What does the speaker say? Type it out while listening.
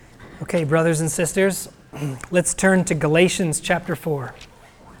Okay, brothers and sisters, let's turn to Galatians chapter 4.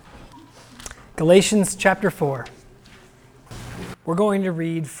 Galatians chapter 4. We're going to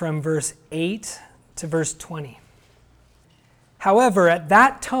read from verse 8 to verse 20. However, at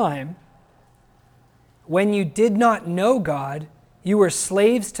that time, when you did not know God, you were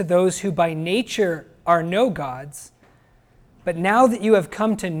slaves to those who by nature are no gods. But now that you have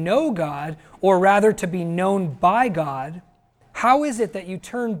come to know God, or rather to be known by God, how is it that you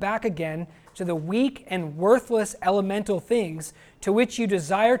turn back again to the weak and worthless elemental things to which you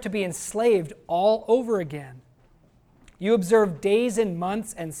desire to be enslaved all over again? You observe days and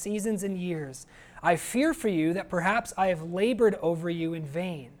months and seasons and years. I fear for you that perhaps I have labored over you in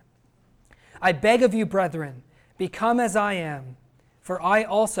vain. I beg of you, brethren, become as I am, for I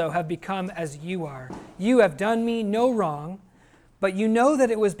also have become as you are. You have done me no wrong, but you know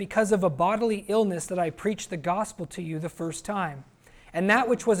that it was because of a bodily illness that I preached the gospel to you the first time. And that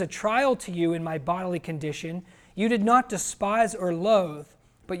which was a trial to you in my bodily condition, you did not despise or loathe,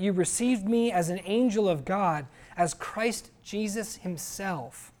 but you received me as an angel of God, as Christ Jesus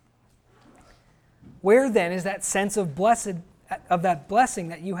himself. Where then is that sense of that blessing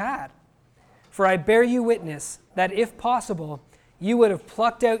that you had? For I bear you witness that if possible, you would have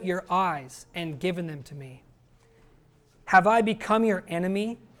plucked out your eyes and given them to me. Have I become your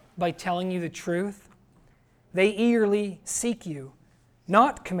enemy by telling you the truth? They eagerly seek you,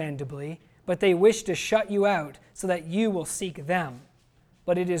 not commendably, but they wish to shut you out so that you will seek them.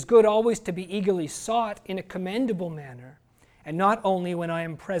 But it is good always to be eagerly sought in a commendable manner, and not only when I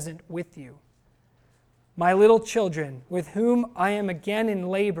am present with you. My little children, with whom I am again in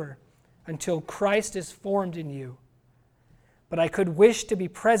labor, until Christ is formed in you. But I could wish to be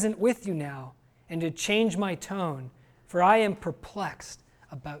present with you now, and to change my tone, for I am perplexed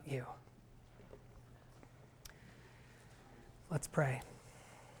about you. Let's pray.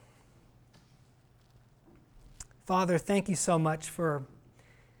 Father, thank you so much for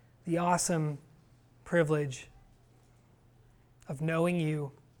the awesome privilege of knowing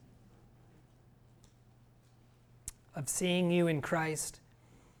you, of seeing you in Christ.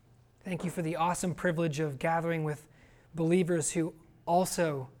 Thank you for the awesome privilege of gathering with believers who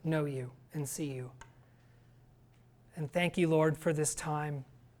also know you and see you. And thank you, Lord, for this time,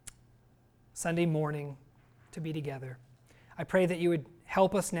 Sunday morning, to be together. I pray that you would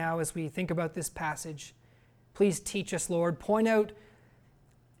help us now as we think about this passage. Please teach us, Lord. Point out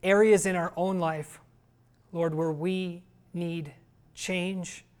areas in our own life, Lord, where we need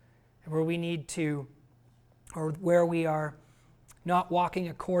change and where we need to, or where we are not walking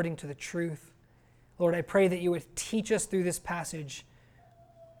according to the truth. Lord, I pray that you would teach us through this passage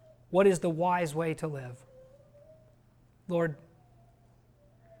what is the wise way to live. Lord,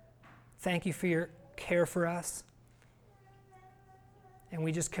 thank you for your care for us. And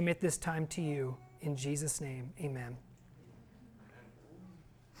we just commit this time to you. In Jesus' name, amen.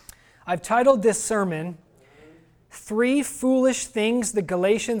 I've titled this sermon, 3 Foolish Things the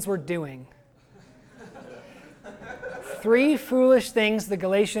Galatians Were Doing. 3 foolish things the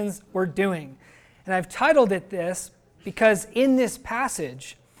Galatians were doing. And I've titled it this because in this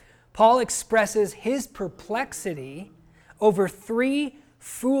passage, Paul expresses his perplexity over 3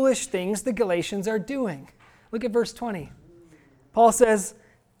 foolish things the Galatians are doing. Look at verse 20. Paul says,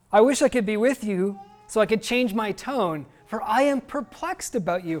 I wish I could be with you so I could change my tone, for I am perplexed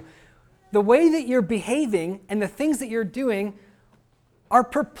about you. The way that you're behaving and the things that you're doing are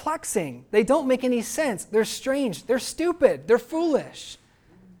perplexing. They don't make any sense. They're strange. They're stupid. They're foolish.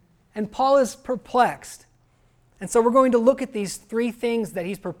 And Paul is perplexed. And so we're going to look at these 3 things that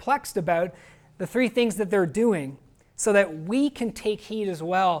he's perplexed about, the 3 things that they're doing, so that we can take heed as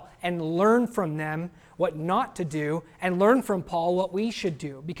well and learn from them what not to do and learn from Paul what we should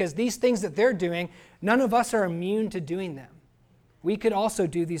do. Because these things that they're doing, none of us are immune to doing them. We could also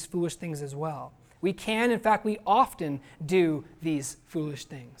do these foolish things as well. We can, in fact, we often do these foolish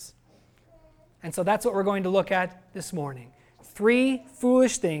things. And so that's what we're going to look at this morning. 3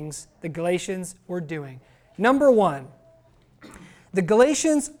 foolish things the Galatians were doing. Number 1, the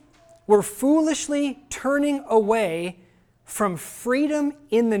Galatians were foolishly turning away from freedom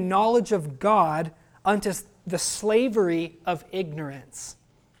in the knowledge of God unto the slavery of ignorance.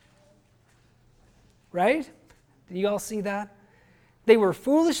 Right? Did you all see that? They were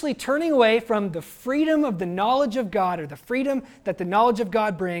foolishly turning away from the freedom of the knowledge of God, or the freedom that the knowledge of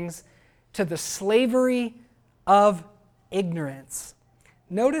God brings, to the slavery of ignorance.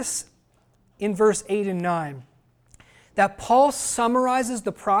 Notice in verse 8 and 9 that Paul summarizes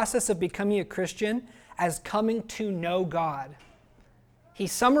the process of becoming a Christian as coming to know God. He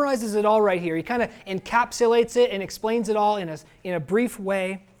summarizes it all right here. He kind of encapsulates it and explains it all in a brief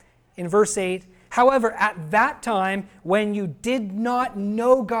way in verse 8, however, at that time when you did not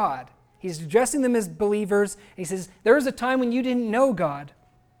know God, he's addressing them as believers. He says, there was a time when you didn't know God.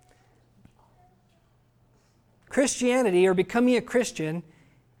 Christianity, or becoming a Christian,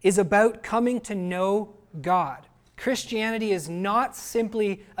 is about coming to know God. Christianity is not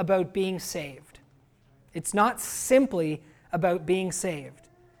simply about being saved. It's not simply about being saved.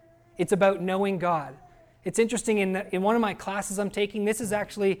 It's about knowing God. It's interesting, in one of my classes I'm taking, this is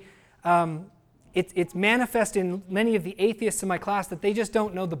actually, it's manifest in many of the atheists in my class that they just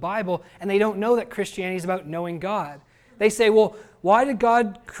don't know the Bible, and they don't know that Christianity is about knowing God. They say, well, why did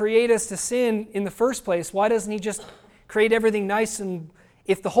God create us to sin in the first place? Why doesn't he just create everything nice? And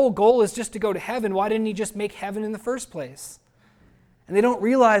if the whole goal is just to go to heaven, why didn't he just make heaven in the first place? And they don't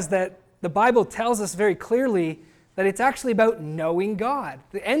realize that the Bible tells us very clearly that it's actually about knowing God.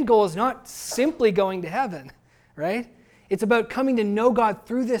 The end goal is not simply going to heaven, right? It's about coming to know God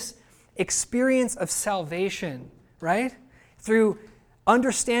through this experience of salvation, right? Through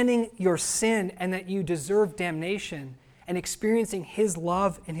understanding your sin and that you deserve damnation, and experiencing his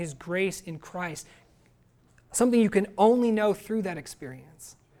love and his grace in Christ. Something you can only know through that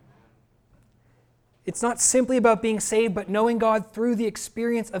experience. It's not simply about being saved, but knowing God through the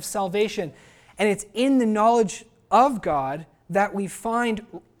experience of salvation. And it's in the knowledge of God that we find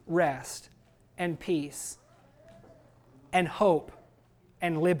rest and peace and hope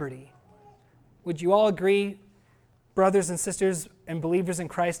and liberty. Would you all agree, brothers and sisters and believers in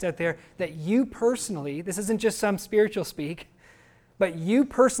Christ out there, that you personally, this isn't just some spiritual speak, but you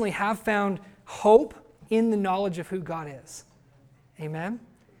personally have found hope in the knowledge of who God is? Amen?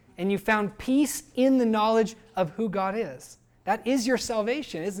 And you found peace in the knowledge of who God is. That is your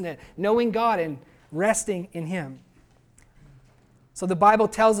salvation, isn't it? Knowing God and resting in him. So the Bible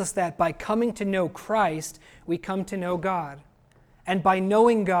tells us that by coming to know Christ, we come to know God. And by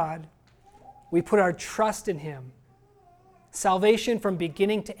knowing God, we put our trust in him. Salvation from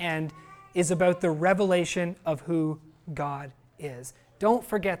beginning to end is about the revelation of who God is. Don't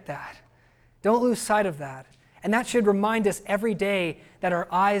forget that. Don't lose sight of that. And that should remind us every day that our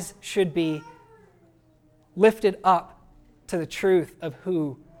eyes should be lifted up to the truth of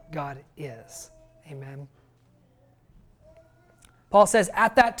who God is. Amen. Paul says,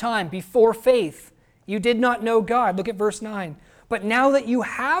 at that time, before faith, you did not know God. Look at verse 9. But now that you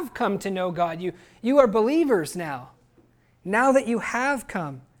have come to know God, you are believers now. Now that you have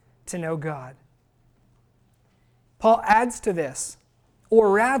come to know God. Paul adds to this,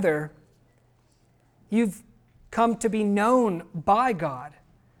 or rather, you've come to be known by God.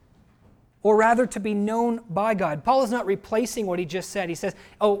 Or rather, to be known by God. Paul is not replacing what he just said. He says,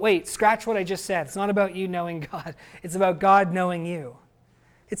 oh, wait, scratch what I just said. It's not about you knowing God. It's about God knowing you.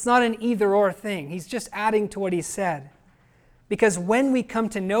 It's not an either-or thing. He's just adding to what he said. Because when we come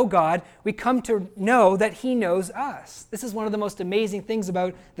to know God, we come to know that he knows us. This is one of the most amazing things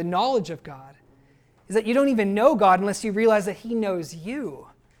about the knowledge of God, is that you don't even know God unless you realize that he knows you.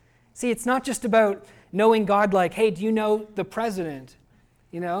 See, it's not just about knowing God like, hey, do you know the president?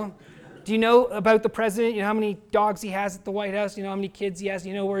 You know? Do you know about the president? You know how many dogs he has at the White House? You know how many kids he has?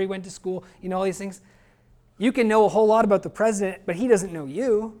 You know where he went to school? You know all these things? You can know a whole lot about the president, but he doesn't know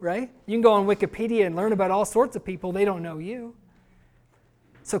you, right? You can go on Wikipedia and learn about all sorts of people. They don't know you.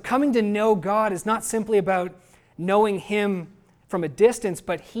 So coming to know God is not simply about knowing him from a distance,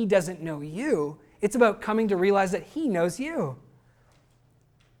 but he doesn't know you. It's about coming to realize that he knows you.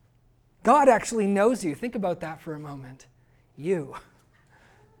 God actually knows you. Think about that for a moment. You.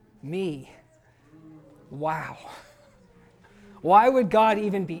 Me. Wow. Why would God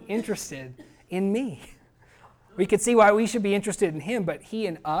even be interested in me? We could see why we should be interested in him, but he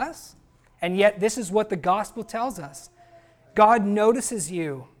in us? And yet this is what the gospel tells us. God notices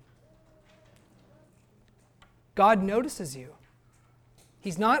you. God notices you.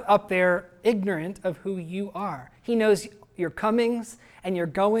 He's not up there ignorant of who you are. He knows your comings and your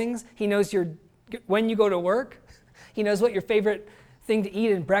goings. He knows when you go to work. He knows what your favorite thing to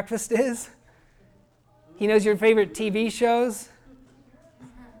eat and breakfast is. He knows your favorite TV shows.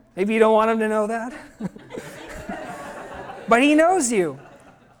 Maybe you don't want him to know that. But he knows you.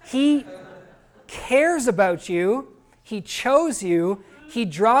 He cares about you. He chose you. He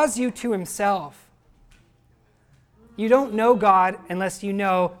draws you to himself. You don't know God unless you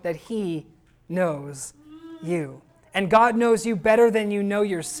know that he knows you. And God knows you better than you know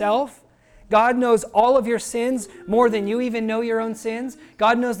yourself. God knows all of your sins more than you even know your own sins.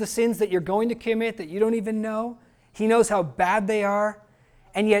 God knows the sins that you're going to commit that you don't even know. He knows how bad they are.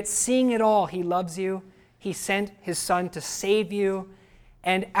 And yet, seeing it all, he loves you. He sent his son to save you.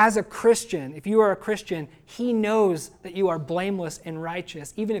 And as a Christian, if you are a Christian, he knows that you are blameless and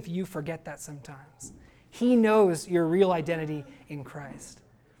righteous, even if you forget that sometimes. He knows your real identity in Christ.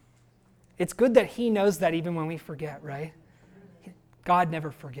 It's good that he knows that even when we forget, right? God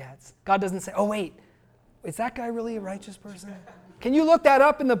never forgets. God doesn't say, oh wait, is that guy really a righteous person? Can you look that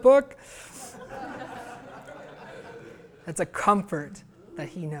up in the book? That's a comfort that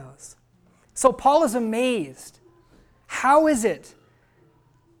he knows. So Paul is amazed. How is it?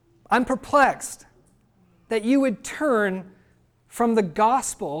 I'm perplexed that you would turn from the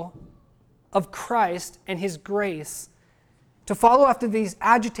gospel of Christ and his grace to follow after these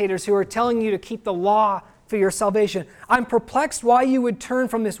agitators who are telling you to keep the law for your salvation. I'm perplexed why you would turn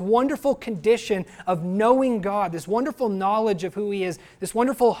from this wonderful condition of knowing God, this wonderful knowledge of who he is, this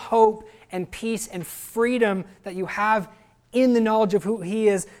wonderful hope and peace and freedom that you have in the knowledge of who he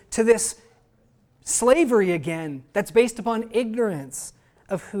is, to this slavery again that's based upon ignorance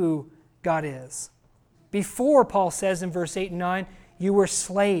of who God is. Before, Paul says in verse 8 and 9, you were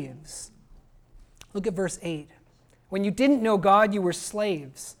slaves. Look at verse 8. When you didn't know God, you were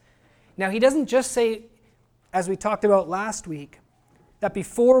slaves. Now, he doesn't just say, as we talked about last week, that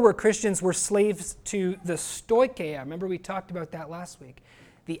before Christians were slaves to the stoicheia. Remember we talked about that last week.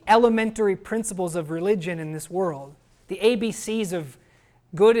 The elementary principles of religion in this world. The ABCs of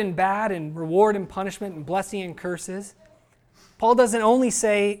good and bad and reward and punishment and blessing and curses. Paul doesn't only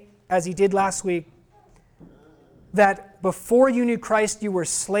say, as he did last week, that before you knew Christ, you were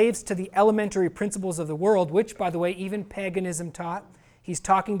slaves to the elementary principles of the world, which, by the way, even paganism taught. He's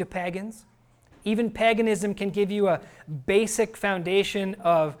talking to pagans. Even paganism can give you a basic foundation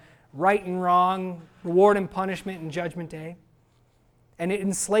of right and wrong, reward and punishment and judgment day. And it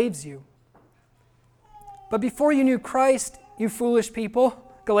enslaves you. But before you knew Christ, you foolish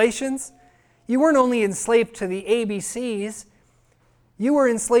people, Galatians, you weren't only enslaved to the ABCs, you were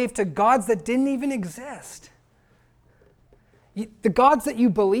enslaved to gods that didn't even exist. The gods that you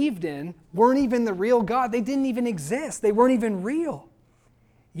believed in weren't even the real God. They didn't even exist. They weren't even real.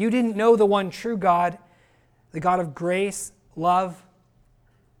 You didn't know the one true God, the God of grace, love,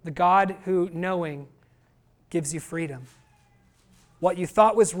 the God who, knowing, gives you freedom. What you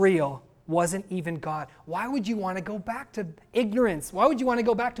thought was real wasn't even God. Why would you want to go back to ignorance? Why would you want to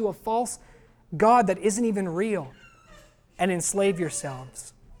go back to a false God that isn't even real and enslave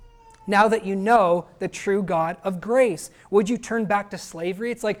yourselves? Now that you know the true God of grace, would you turn back to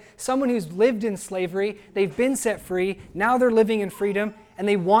slavery? It's like someone who's lived in slavery, they've been set free, now they're living in freedom, and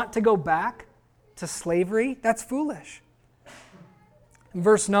they want to go back to slavery? That's foolish. In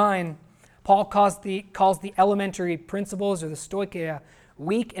verse 9, Paul calls the elementary principles, or the stoicheia,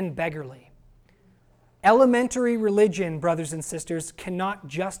 weak and beggarly. Elementary religion, brothers and sisters, cannot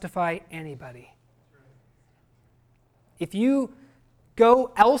justify anybody. If you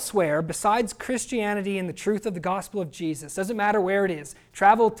go elsewhere besides Christianity and the truth of the gospel of Jesus, doesn't matter where it is,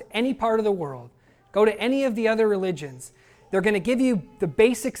 travel to any part of the world, go to any of the other religions, they're going to give you the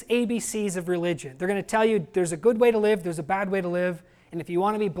basics ABCs of religion. They're going to tell you there's a good way to live, there's a bad way to live, and if you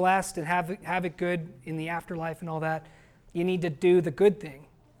want to be blessed and have it good in the afterlife and all that, you need to do the good thing.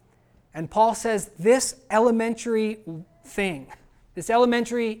 And Paul says this elementary thing, this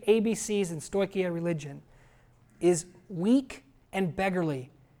elementary ABCs and stoicheia religion is weak and beggarly.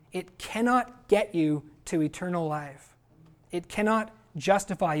 It cannot get you to eternal life. It cannot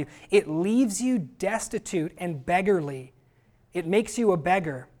justify you. It leaves you destitute and beggarly. It makes you a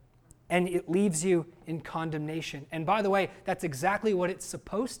beggar, and it leaves you in condemnation. And by the way, that's exactly what it's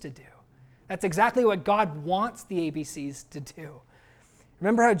supposed to do. That's exactly what God wants the ABCs to do.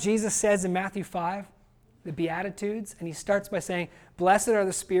 Remember how Jesus says in Matthew 5, the Beatitudes, and he starts by saying, "Blessed are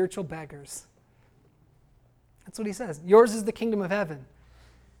the spiritual beggars." That's what he says. Yours is the kingdom of heaven.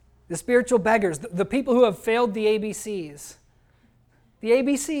 The spiritual beggars, the people who have failed the ABCs. The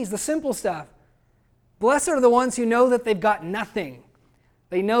ABCs, the simple stuff. Blessed are the ones who know that they've got nothing.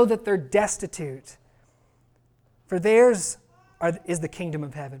 They know that they're destitute. For theirs is the kingdom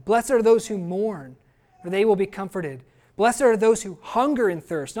of heaven. Blessed are those who mourn, for they will be comforted. Blessed are those who hunger and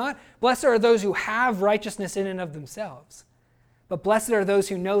thirst. Not blessed are those who have righteousness in and of themselves. But blessed are those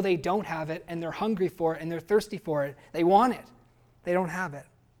who know they don't have it, and they're hungry for it, and they're thirsty for it. They want it. They don't have it.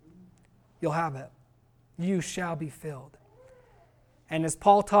 You'll have it. You shall be filled. And as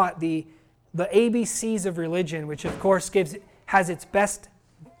Paul taught, the ABCs of religion, which of course has its best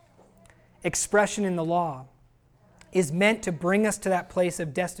expression in the law, is meant to bring us to that place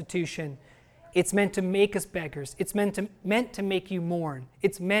of destitution. It's meant to make us beggars. It's meant to make you mourn.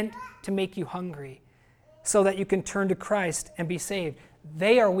 It's meant to make you hungry, so that you can turn to Christ and be saved.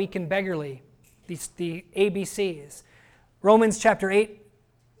 They are weak and beggarly, the ABCs. Romans chapter 8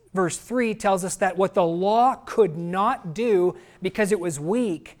 verse 3 tells us that what the law could not do because it was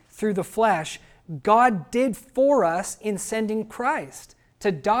weak through the flesh, God did for us in sending Christ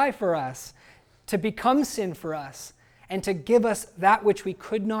to die for us, to become sin for us, and to give us that which we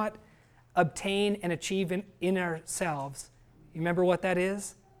could not obtain and achieve in ourselves. You remember what that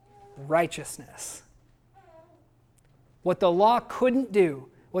is? Righteousness. What the law couldn't do,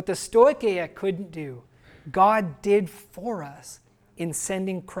 what the stoicheia couldn't do, God did for us in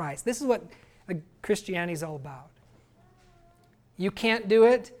sending Christ. This is what Christianity is all about. You can't do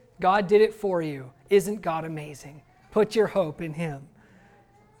it. God did it for you. Isn't God amazing? Put your hope in Him.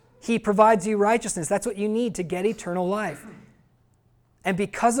 He provides you righteousness. That's what you need to get eternal life. And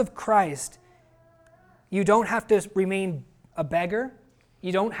because of Christ, you don't have to remain a beggar.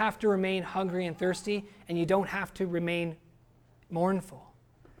 You don't have to remain hungry and thirsty. And you don't have to remain mournful.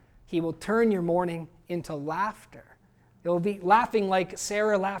 He will turn your mourning into laughter. You'll be laughing like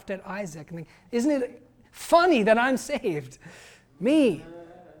Sarah laughed at Isaac. And think, isn't it funny that I'm saved? Me.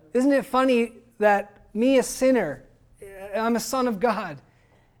 Isn't it funny that me, a sinner, I'm a son of God,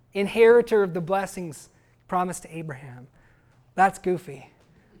 inheritor of the blessings promised to Abraham? That's goofy,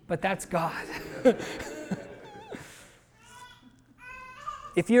 but that's God.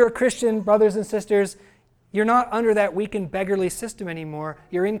 If you're a Christian, brothers and sisters, you're not under that weakened beggarly system anymore.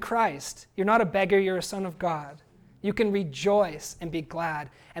 You're in Christ. You're not a beggar, you're a son of God. You can rejoice and be glad.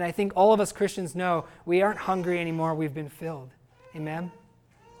 And I think all of us Christians know we aren't hungry anymore, we've been filled. Amen?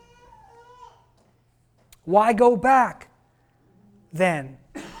 Why go back then?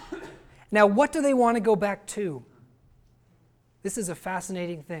 Now, what do they want to go back to? This is a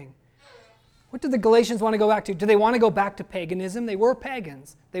fascinating thing. What do the Galatians want to go back to? Do they want to go back to paganism? They were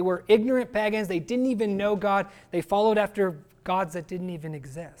pagans. They were ignorant pagans. They didn't even know God. They followed after gods that didn't even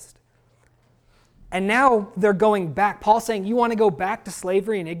exist. And now they're going back. Paul's saying, you want to go back to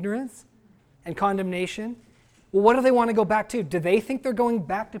slavery and ignorance and condemnation? Well, what do they want to go back to? Do they think they're going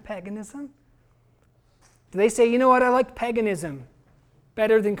back to paganism? Do they say, you know what, I like paganism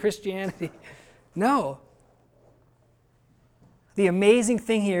better than Christianity? No. The amazing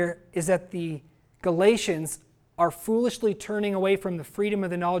thing here is that the Galatians are foolishly turning away from the freedom of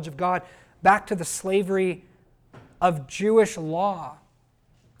the knowledge of God back to the slavery of Jewish law,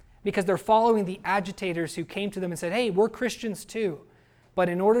 because they're following the agitators who came to them and said, hey, we're Christians too, but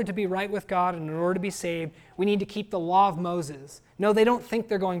in order to be right with God and in order to be saved, we need to keep the law of Moses. No, they don't think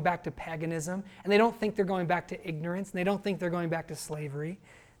they're going back to paganism, and they don't think they're going back to ignorance, and they don't think they're going back to slavery.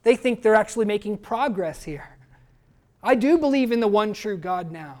 They think they're actually making progress here. I do believe in the one true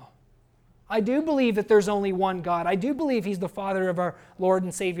God now. I do believe that there's only one God. I do believe He's the Father of our Lord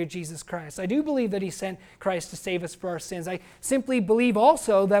and Savior Jesus Christ. I do believe that He sent Christ to save us for our sins. I simply believe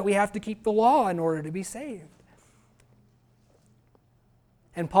also that we have to keep the law in order to be saved.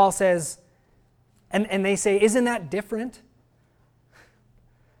 And Paul says, and they say, isn't that different?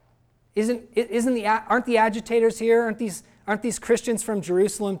 Aren't the agitators here, aren't these Christians from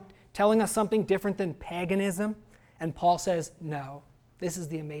Jerusalem telling us something different than paganism? And Paul says, no, this is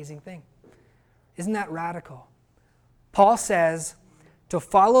the amazing thing. Isn't that radical? Paul says to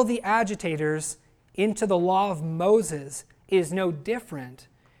follow the agitators into the law of Moses is no different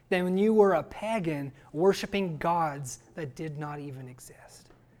than when you were a pagan worshiping gods that did not even exist.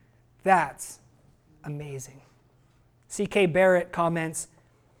 That's amazing. C.K. Barrett comments,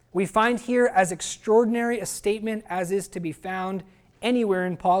 we find here as extraordinary a statement as is to be found anywhere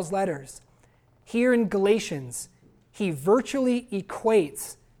in Paul's letters. Here in Galatians, he virtually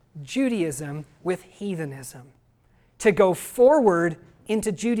equates Judaism with heathenism. To go forward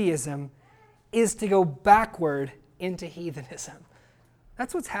into Judaism is to go backward into heathenism.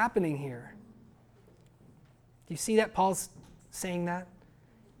 That's what's happening here. Do you see that Paul's saying that?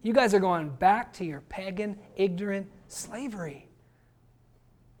 You guys are going back to your pagan, ignorant slavery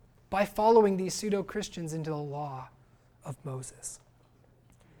by following these pseudo-Christians into the law of Moses.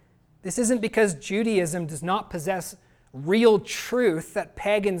 This isn't because Judaism does not possess real truth that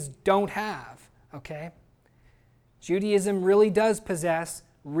pagans don't have, okay? Judaism really does possess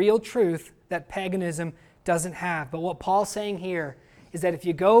real truth that paganism doesn't have. But what Paul's saying here is that if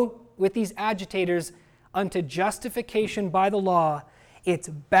you go with these agitators unto justification by the law, it's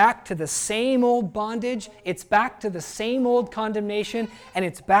back to the same old bondage, it's back to the same old condemnation, and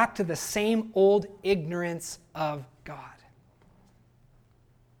it's back to the same old ignorance of God.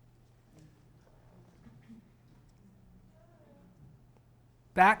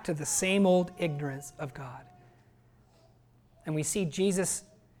 Back to the same old ignorance of God. And we see Jesus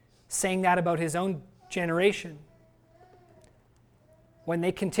saying that about his own generation. When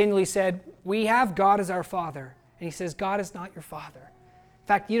they continually said, we have God as our Father. And he says, God is not your Father. In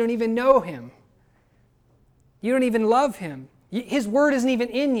fact, you don't even know him. You don't even love him. His word isn't even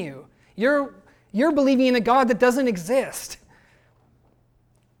in you. You're believing in a God that doesn't exist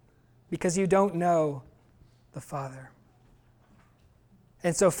because you don't know the Father.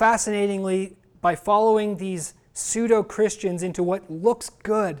 And so fascinatingly, by following these pseudo-Christians into what looks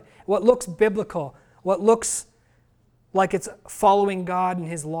good, what looks biblical, what looks like it's following God and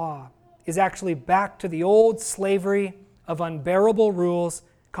his law, is actually back to the old slavery of unbearable rules,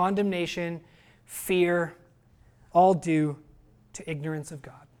 condemnation, fear, all due to ignorance of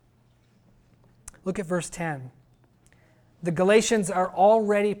God. Look at verse 10. The Galatians are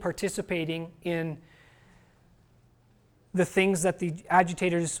already participating in the things that the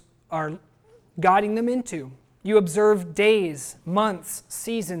agitators are guiding them into. You observe days, months,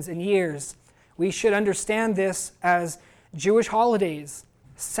 seasons, and years. We should understand this as Jewish holidays,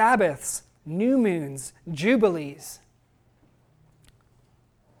 Sabbaths, new moons, jubilees.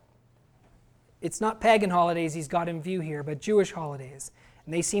 It's not pagan holidays he's got in view here, but Jewish holidays.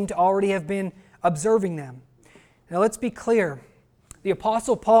 And they seem to already have been observing them. Now let's be clear. The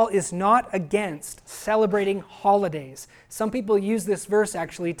Apostle Paul is not against celebrating holidays. Some people use this verse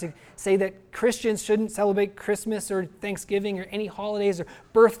actually to say that Christians shouldn't celebrate Christmas or Thanksgiving or any holidays or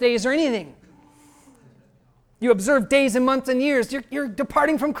birthdays or anything. You observe days and months and years. You're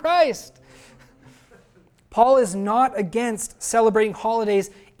departing from Christ. Paul is not against celebrating holidays,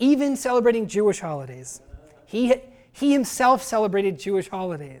 even celebrating Jewish holidays. He himself celebrated Jewish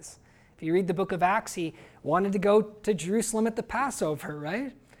holidays. If you read the book of Acts, he wanted to go to Jerusalem at the Passover,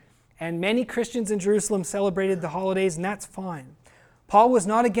 right? And many Christians in Jerusalem celebrated the holidays, and that's fine. Paul was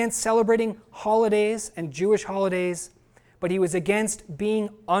not against celebrating holidays and Jewish holidays, but he was against being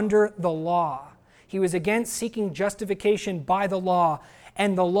under the law. He was against seeking justification by the law,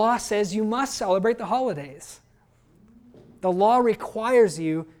 and the law says you must celebrate the holidays. The law requires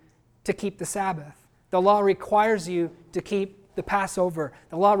you to keep the Sabbath. The law requires you to keep the Passover.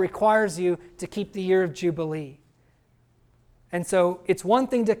 The law requires you to keep the year of Jubilee. And so it's one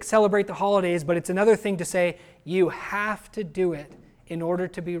thing to celebrate the holidays, but it's another thing to say you have to do it in order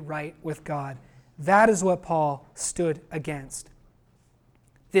to be right with God. That is what Paul stood against.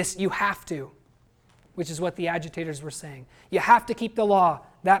 This you have to, which is what the agitators were saying. You have to keep the law.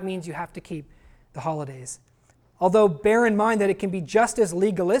 That means you have to keep the holidays. Although bear in mind that it can be just as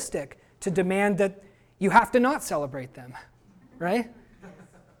legalistic to demand that you have to not celebrate them. Right?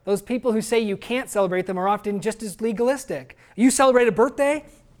 Those people who say you can't celebrate them are often just as legalistic. You celebrate a birthday?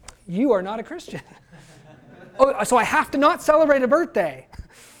 You are not a Christian. Oh, so I have to not celebrate a birthday.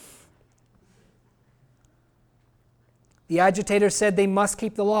 The agitators said they must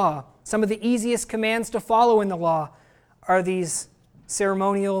keep the law. Some of the easiest commands to follow in the law are these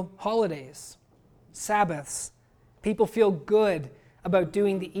ceremonial holidays, Sabbaths. People feel good about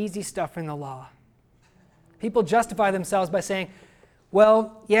doing the easy stuff in the law. People justify themselves by saying,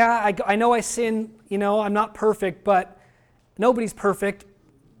 well, yeah, I know I sin, I'm not perfect, but nobody's perfect,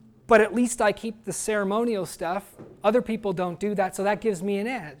 but at least I keep the ceremonial stuff. Other people don't do that, so that gives me an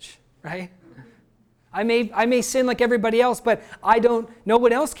edge, right? I may sin like everybody else, but no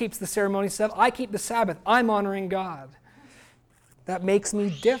one else keeps the ceremonial stuff. I keep the Sabbath. I'm honoring God. That makes me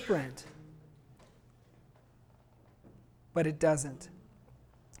different. But it doesn't.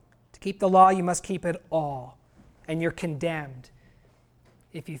 Keep the law, you must keep it all. And you're condemned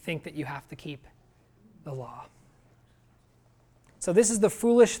if you think that you have to keep the law. So this is the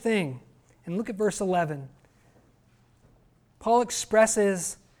foolish thing. And look at verse 11. Paul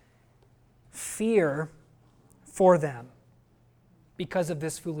expresses fear for them because of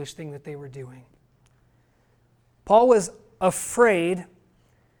this foolish thing that they were doing. Paul was afraid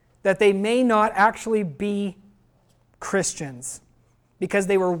that they may not actually be Christians, because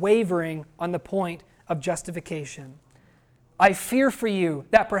they were wavering on the point of justification. I fear for you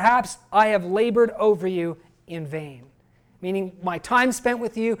that perhaps I have labored over you in vain. Meaning my time spent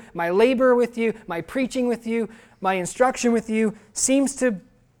with you, my labor with you, my preaching with you, my instruction with you seems to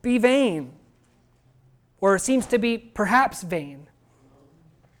be vain. Or seems to be perhaps vain.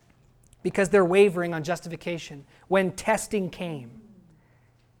 Because they're wavering on justification. When testing came,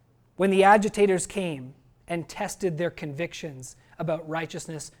 when the agitators came and tested their convictions about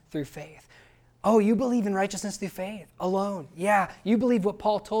righteousness through faith. Oh, you believe in righteousness through faith alone? Yeah. You believe what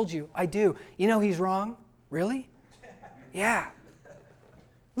Paul told you? I do. You know he's wrong? Really? Yeah.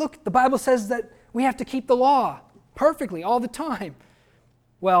 Look, the Bible says that we have to keep the law perfectly all the time.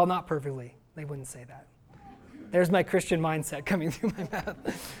 Well, not perfectly. They wouldn't say that. There's my Christian mindset coming through my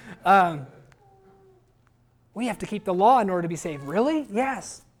mouth. We have to keep the law in order to be saved. Really?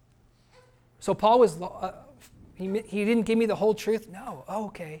 Yes. So Paul was He didn't give me the whole truth? No. Oh,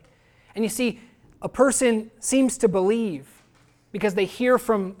 okay. And you see, a person seems to believe because they hear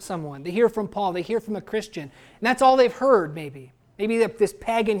from someone. They hear from Paul. They hear from a Christian. And that's all they've heard, maybe. Maybe this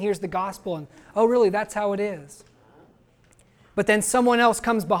pagan hears the gospel and, oh, really, that's how it is. But then someone else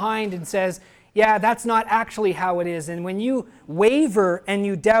comes behind and says, yeah, that's not actually how it is. And when you waver and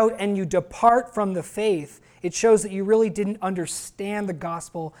you doubt and you depart from the faith, it shows that you really didn't understand the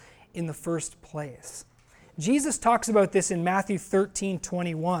gospel in the first place. Jesus talks about this in Matthew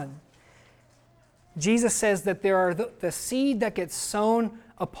 13:21. Jesus says that there are the seed that gets sown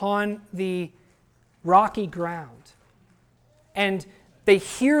upon the rocky ground. And they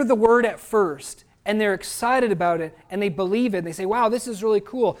hear the word at first, and they're excited about it, and they believe it. They say, wow, this is really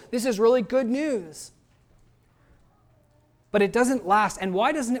cool. This is really good news. But it doesn't last. And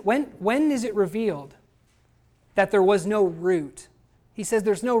why doesn't it? When is it revealed that there was no root? He says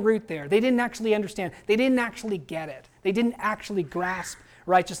there's no root there. They didn't actually understand. They didn't actually get it. They didn't actually grasp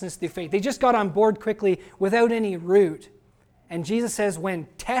righteousness through faith. They just got on board quickly without any root. And Jesus says when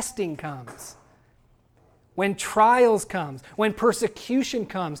testing comes, when trials comes, when persecution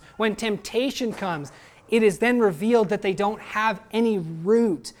comes, when temptation comes, it is then revealed that they don't have any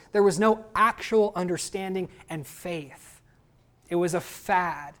root. There was no actual understanding and faith. It was a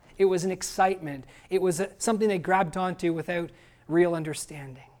fad. It was an excitement. It was something they grabbed onto without real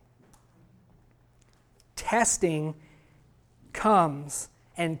understanding. Testing comes,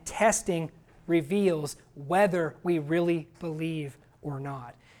 and testing reveals whether we really believe or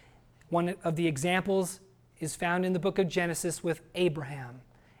not. One of the examples is found in the book of Genesis with Abraham.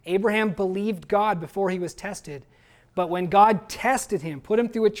 Abraham believed God before he was tested, but when God tested him, put him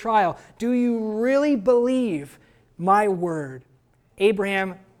through a trial, do you really believe my word?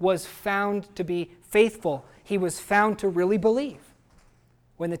 Abraham was found to be faithful. He was found to really believe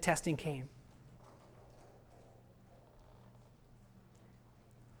when the testing came.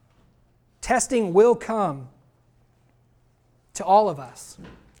 Testing will come to all of us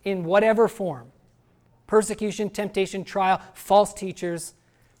in whatever form. Persecution, temptation, trial, false teachers,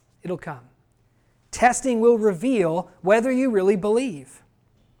 it'll come. Testing will reveal whether you really believe.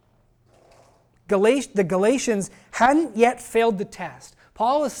 The Galatians hadn't yet failed the test.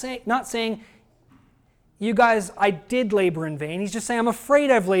 Paul is not saying, you guys, I did labor in vain. He's just saying, I'm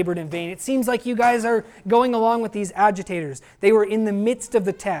afraid I've labored in vain. It seems like you guys are going along with these agitators. They were in the midst of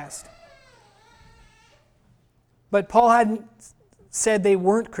the test. But Paul hadn't said they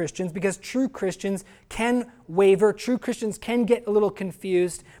weren't Christians, because true Christians can waver. True Christians can get a little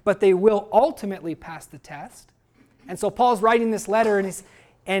confused, but they will ultimately pass the test. And so Paul's writing this letter,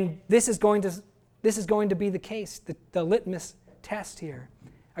 and this is going to be the case, the litmus test here.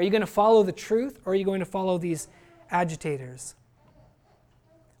 Are you going to follow the truth, or are you going to follow these agitators?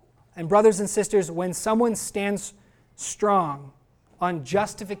 And brothers and sisters, when someone stands strong on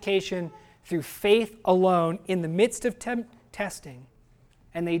justification through faith alone in the midst of testing,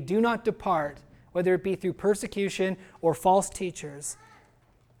 and they do not depart, whether it be through persecution or false teachers,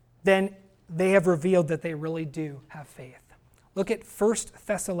 then they have revealed that they really do have faith. Look at 1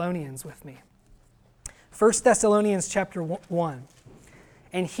 Thessalonians with me. 1 Thessalonians chapter 1.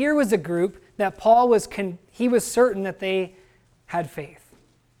 And here was a group that Paul was certain that they had faith.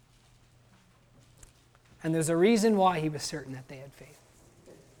 And there's a reason why he was certain that they had faith.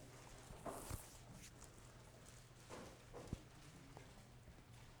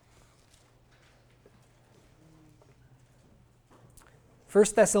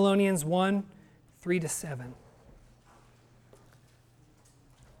 First Thessalonians 1, 3-7.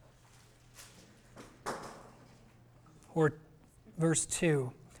 Or verse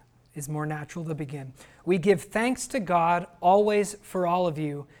 2 is more natural to begin. We give thanks to God always for all of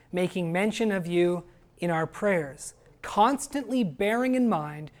you, making mention of you in our prayers, constantly bearing in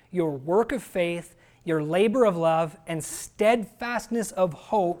mind your work of faith, your labor of love, and steadfastness of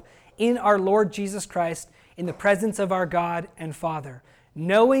hope in our Lord Jesus Christ, in the presence of our God and Father.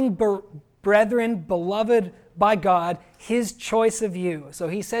 Knowing, brethren, beloved by God, his choice of you. So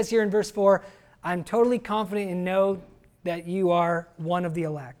he says here in verse 4, I'm totally confident and know that you are one of the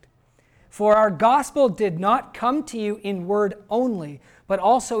elect. For our gospel did not come to you in word only, but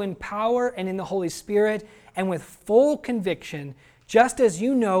also in power and in the Holy Spirit and with full conviction, just as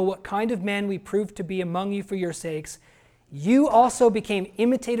you know what kind of men we proved to be among you for your sakes. You also became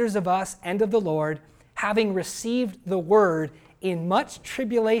imitators of us and of the Lord, having received the word in much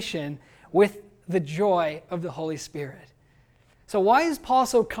tribulation with the joy of the Holy Spirit. So why is Paul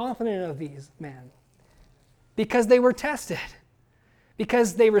so confident of these men? Because they were tested.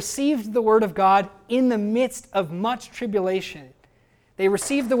 Because they received the word of God in the midst of much tribulation. They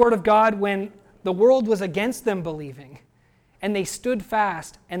received the word of God when The world was against them believing, and they stood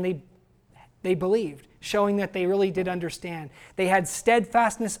fast and they believed, showing that they really did understand. They had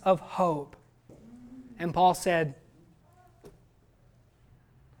steadfastness of hope. And Paul said,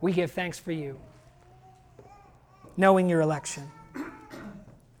 we give thanks for you, knowing your election.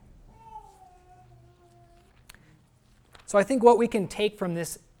 So I think what we can take from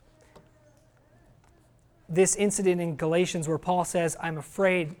this incident in Galatians where Paul says, I'm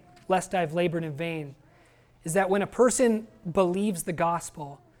afraid lest I've labored in vain, is that when a person believes the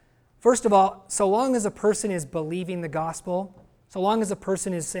gospel, first of all, so long as a person is believing the gospel, so long as a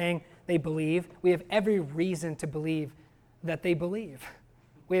person is saying they believe, we have every reason to believe that they believe.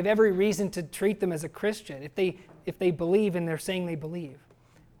 We have every reason to treat them as a Christian. If they believe and they're saying they believe,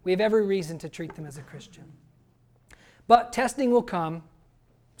 we have every reason to treat them as a Christian. But testing will come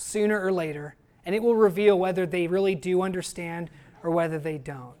sooner or later, and it will reveal whether they really do understand or whether they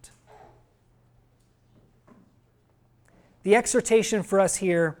don't. The exhortation for us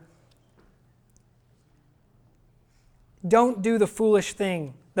here, don't do the foolish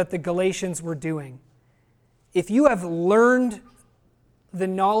thing that the Galatians were doing. If you have learned the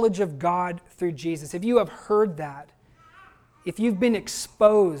knowledge of God through Jesus, if you have heard that, if you've been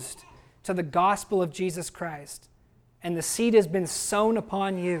exposed to the gospel of Jesus Christ, and the seed has been sown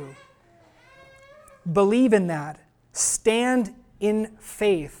upon you, believe in that. Stand in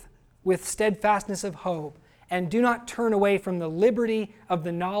faith with steadfastness of hope, and do not turn away from the liberty of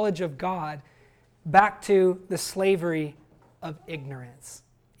the knowledge of God back to the slavery of ignorance.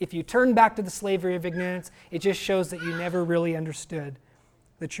 If you turn back to the slavery of ignorance, it just shows that you never really understood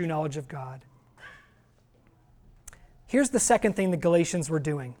the true knowledge of God. Here's the second thing the Galatians were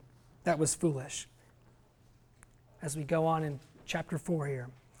doing that was foolish. As we go on in chapter 4 here.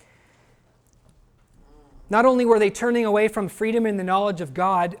 Not only were they turning away from freedom in the knowledge of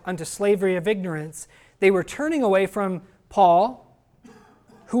God unto slavery of ignorance, they were turning away from Paul,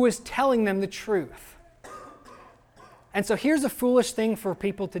 who was telling them the truth. And so here's a foolish thing for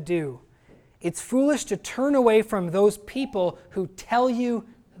people to do. It's foolish to turn away from those people who tell you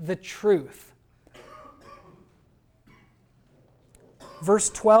the truth. Verse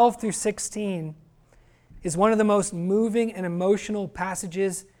 12 through 16 is one of the most moving and emotional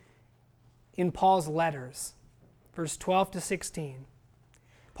passages in Paul's letters. Verse 12 to 16.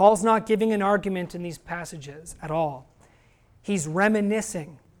 Paul's not giving an argument in these passages at all. He's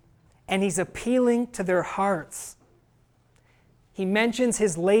reminiscing, and he's appealing to their hearts. He mentions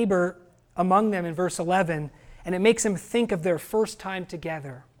his labor among them in verse 11, and it makes him think of their first time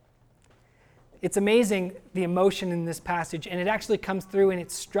together. It's amazing, the emotion in this passage, and it actually comes through in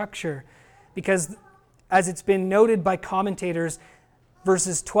its structure, because as it's been noted by commentators,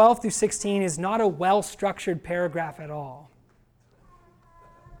 verses 12 through 16 is not a well-structured paragraph at all.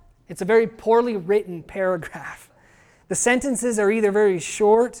 It's a very poorly written paragraph. The sentences are either very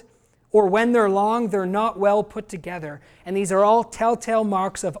short, or when they're long, they're not well put together. And these are all telltale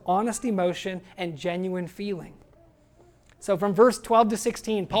marks of honest emotion and genuine feeling. So from verse 12 to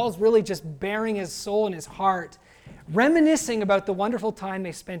 16, Paul's really just bearing his soul and his heart, reminiscing about the wonderful time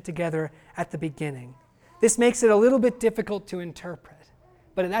they spent together at the beginning. This makes it a little bit difficult to interpret,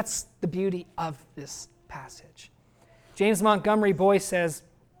 but that's the beauty of this passage. James Montgomery Boyce says,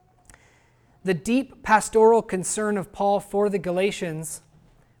 the deep pastoral concern of Paul for the Galatians,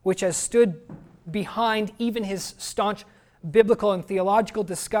 which has stood behind even his staunch biblical and theological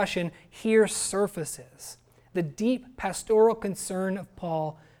discussion, here surfaces. The deep pastoral concern of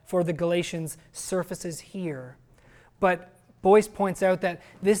Paul for the Galatians surfaces here. But Boyce points out that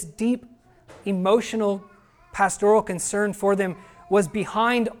this deep emotional pastoral concern for them was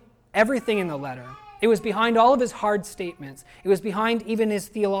behind everything in the letter. It was behind all of his hard statements. It was behind even his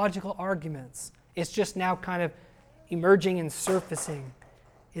theological arguments. It's just now kind of emerging and surfacing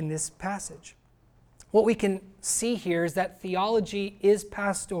in this passage. What we can see here is that theology is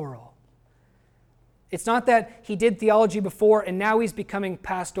pastoral. It's not that he did theology before and now he's becoming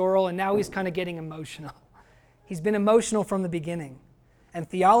pastoral and now he's kind of getting emotional. He's been emotional from the beginning. And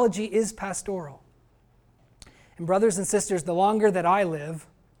theology is pastoral. And brothers and sisters, the longer that I live,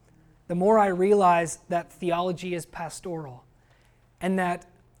 the more I realize that theology is pastoral. And that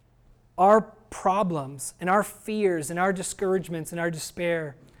our problems and our fears and our discouragements and our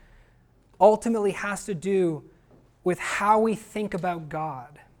despair ultimately has to do with how we think about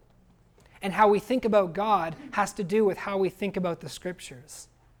God. And how we think about God has to do with how we think about the Scriptures.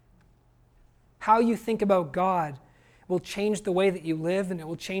 How you think about God will change the way that you live, and it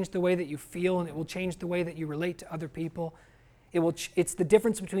will change the way that you feel, and it will change the way that you relate to other people. It's the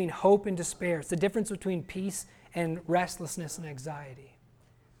difference between hope and despair. It's the difference between peace and restlessness and anxiety.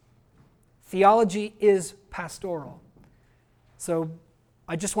 Theology is pastoral. So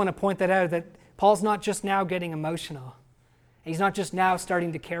I just want to point that out, that Paul's not just now getting emotional. He's not just now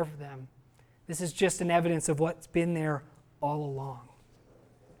starting to care for them. This is just an evidence of what's been there all along.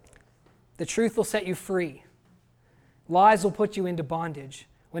 The truth will set you free. Lies will put you into bondage.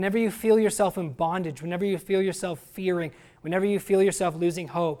 Whenever you feel yourself in bondage, whenever you feel yourself fearing, whenever you feel yourself losing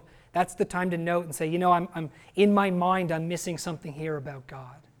hope, that's the time to note and say, you know, I'm in my mind, I'm missing something here about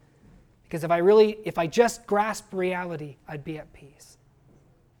God. Because if I just grasp reality, I'd be at peace.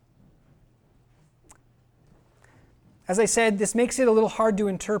 As I said, this makes it a little hard to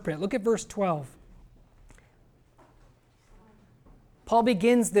interpret. Look at verse 12. Paul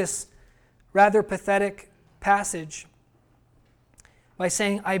begins this rather pathetic passage by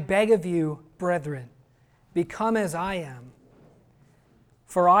saying, I beg of you, brethren, become as I am,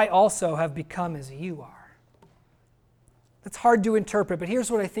 for I also have become as you are. That's hard to interpret, but here's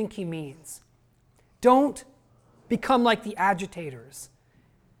what I think he means. Don't become like the agitators.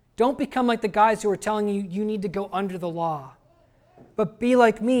 Don't become like the guys who are telling you you need to go under the law. But be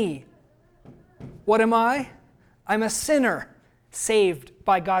like me. What am I? I'm a sinner saved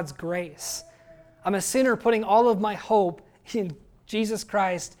by God's grace. I'm a sinner putting all of my hope in Jesus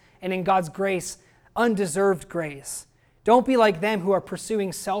Christ and in God's grace, undeserved grace. Don't be like them who are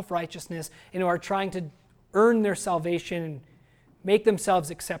pursuing self-righteousness and who are trying to earn their salvation and make themselves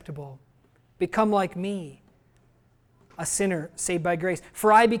acceptable. Become like me, a sinner saved by grace.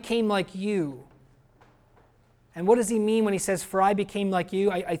 For I became like you. And what does he mean when he says, for I became like you?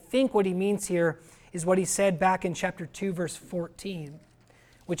 I think what he means here is what he said back in chapter 2, verse 14,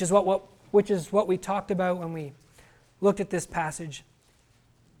 which is what we talked about when we looked at this passage.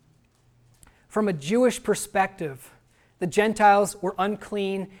 From a Jewish perspective, the Gentiles were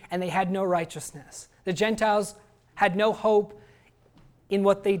unclean and they had no righteousness. The Gentiles had no hope in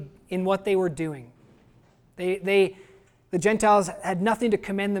what they were doing. The Gentiles had nothing to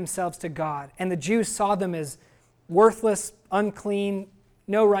commend themselves to God, and the Jews saw them as worthless, unclean,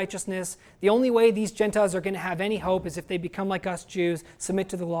 no righteousness. The only way these Gentiles are going to have any hope is if they become like us Jews, submit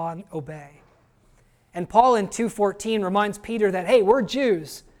to the law and obey. And Paul in 2:14 reminds Peter that, hey, we're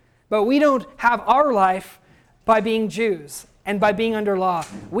Jews, but we don't have our life by being Jews and by being under law.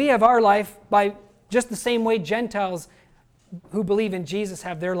 We have our life by just the same way Gentiles who believe in Jesus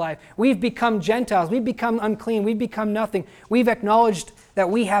have their life. We've become Gentiles. We've become unclean. We've become nothing. We've acknowledged that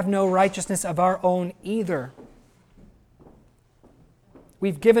we have no righteousness of our own either.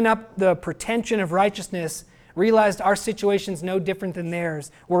 We've given up the pretension of righteousness, realized our situation's no different than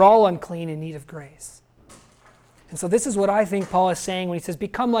theirs. We're all unclean in need of grace. And so this is what I think Paul is saying when he says,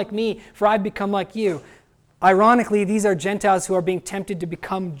 become like me, for I've become like you. Ironically, these are Gentiles who are being tempted to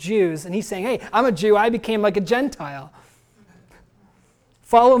become Jews. And he's saying, hey, I'm a Jew. I became like a Gentile.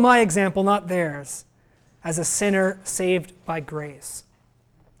 Follow my example, not theirs, as a sinner saved by grace.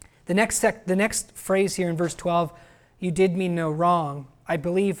 The next phrase here in verse 12, you did me no wrong, I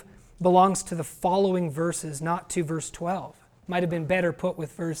believe belongs to the following verses, not to verse 12. Might have been better put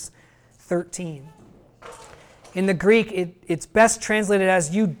with verse 13. In the Greek, it's best translated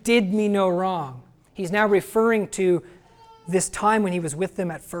as, you did me no wrong. He's now referring to this time when he was with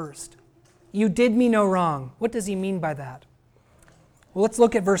them at first. You did me no wrong. What does he mean by that? Well, let's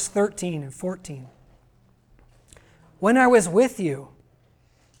look at verse 13 and 14. When I was with you,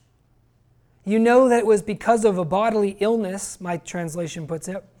 you know that it was because of a bodily illness, my translation puts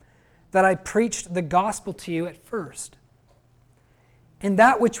it, that I preached the gospel to you at first. And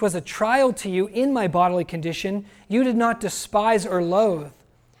that which was a trial to you in my bodily condition, you did not despise or loathe,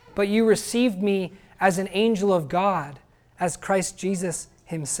 but you received me as an angel of God, as Christ Jesus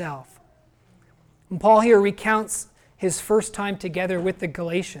himself. And Paul here recounts his first time together with the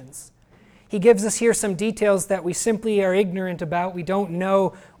Galatians. He gives us here some details that we simply are ignorant about. We don't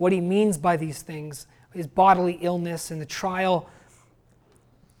know what he means by these things, his bodily illness and the trial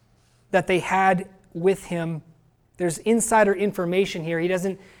that they had with him. There's insider information here. He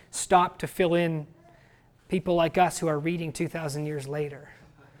doesn't stop to fill in people like us who are reading 2,000 years later.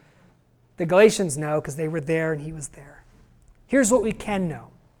 The Galatians know because they were there and he was there. Here's what we can know.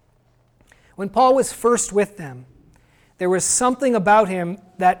 When Paul was first with them, there was something about him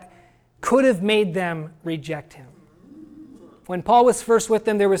that could have made them reject him. When Paul was first with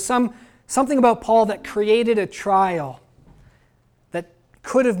them, there was something about Paul that created a trial that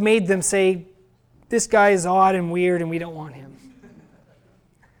could have made them say, this guy is odd and weird and we don't want him.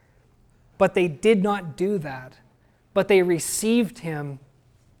 But they did not do that. But they received him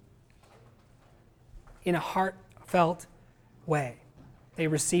in a heartfelt way. They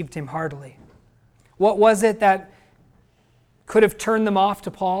received him heartily. What was it that could have turned them off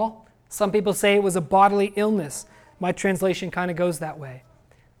to Paul? Some people say it was a bodily illness. My translation kind of goes that way.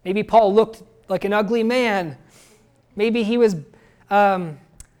 Maybe Paul looked like an ugly man. Maybe he was...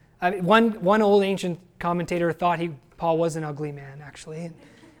 one old ancient commentator thought Paul was an ugly man, actually.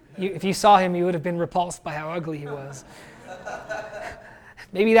 If you saw him, you would have been repulsed by how ugly he was.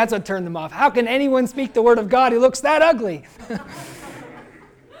 Maybe that's what turned them off. How can anyone speak the word of God who looks that ugly?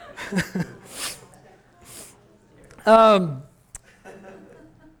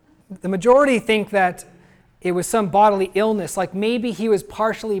 The majority think that it was some bodily illness, like maybe he was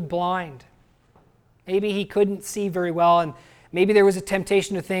partially blind. Maybe he couldn't see very well, and maybe there was a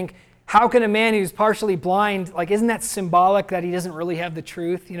temptation to think, how can a man who's partially blind, like, isn't that symbolic that he doesn't really have the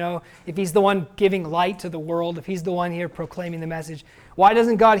truth? You know, if he's the one giving light to the world, if he's the one here proclaiming the message, why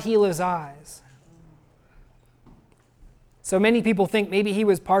doesn't God heal his eyes? So many people think maybe he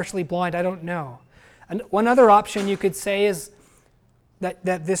was partially blind. I don't know. And one other option you could say is that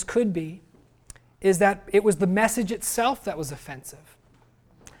this could be, is that it was the message itself that was offensive.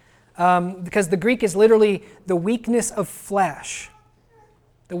 Because the Greek is literally the weakness of flesh.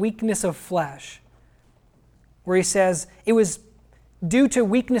 The weakness of flesh. Where he says, it was due to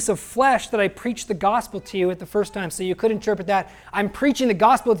weakness of flesh that I preached the gospel to you at the first time. So you could interpret that, I'm preaching the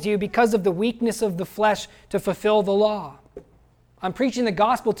gospel to you because of the weakness of the flesh to fulfill the law. I'm preaching the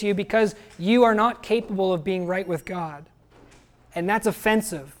gospel to you because you are not capable of being right with God. And that's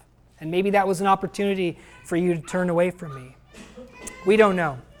offensive. And maybe that was an opportunity for you to turn away from me. We don't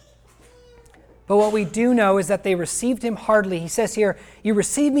know. But what we do know is that they received him heartily. He says here, you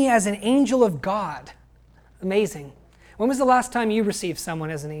received me as an angel of God. Amazing. When was the last time you received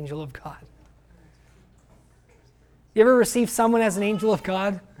someone as an angel of God? You ever received someone as an angel of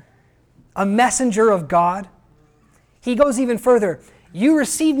God? A messenger of God? He goes even further. You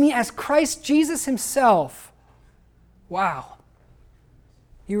received me as Christ Jesus himself. Wow.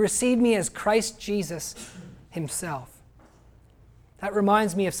 You received me as Christ Jesus himself. That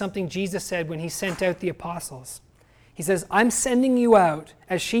reminds me of something Jesus said when he sent out the apostles. He says, I'm sending you out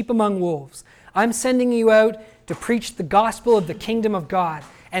as sheep among wolves. I'm sending you out to preach the gospel of the kingdom of God.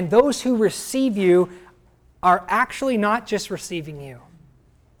 And those who receive you are actually not just receiving you.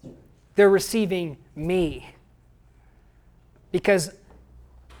 They're receiving me. Because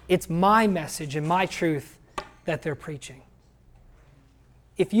it's my message and my truth that they're preaching.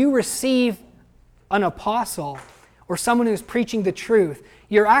 If you receive an apostle or someone who's preaching the truth,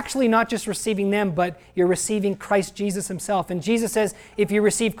 you're actually not just receiving them, but you're receiving Christ Jesus himself. And Jesus says, if you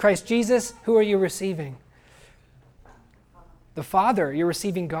receive Christ Jesus, who are you receiving? The Father. You're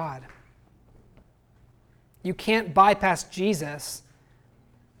receiving God. You can't bypass Jesus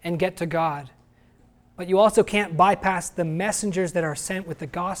and get to God. But you also can't bypass the messengers that are sent with the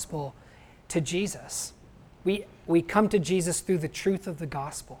gospel to Jesus. We come to Jesus through the truth of the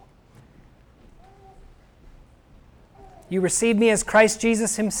gospel. You received me as Christ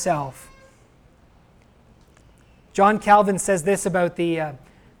Jesus himself. John Calvin says this about the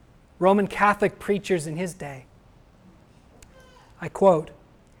Roman Catholic preachers in his day. I quote,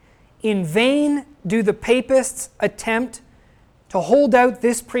 in vain do the papists attempt to hold out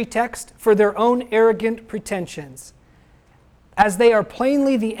this pretext for their own arrogant pretensions. As they are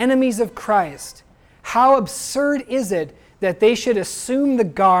plainly the enemies of Christ, how absurd is it that they should assume the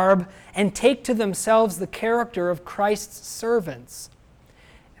garb and take to themselves the character of Christ's servants.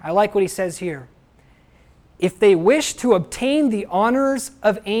 I like what he says here. If they wish to obtain the honors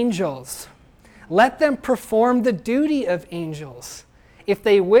of angels, let them perform the duty of angels. If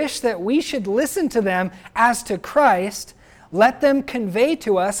they wish that we should listen to them as to Christ, let them convey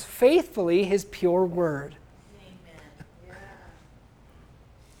to us faithfully his pure word. Amen. Yeah.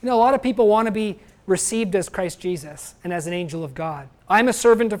 You know, a lot of people want to be received as Christ Jesus and as an angel of God. I'm a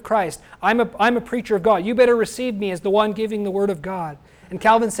servant of Christ. I'm a preacher of God. You better receive me as the one giving the word of God. And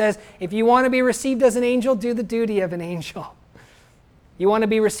Calvin says, if you want to be received as an angel, do the duty of an angel. You want to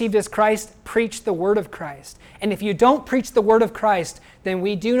be received as Christ, preach the word of Christ. And if you don't preach the word of Christ, then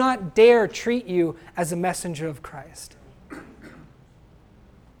we do not dare treat you as a messenger of Christ.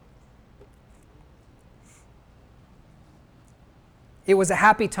 It was a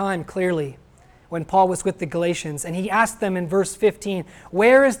happy time, clearly, when Paul was with the Galatians, and he asked them in verse 15,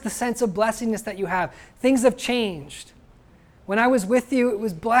 where is the sense of blessedness that you have? Things have changed. When I was with you, it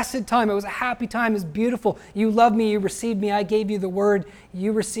was blessed time. It was a happy time. It was beautiful. You loved me. You received me. I gave you the word.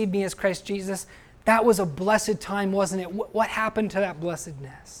 You received me as Christ Jesus. That was a blessed time, wasn't it? What happened to that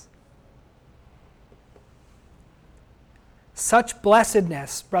blessedness? Such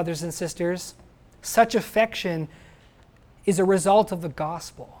blessedness, brothers and sisters, such affection is a result of the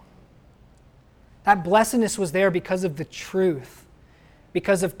gospel. That blessedness was there because of the truth.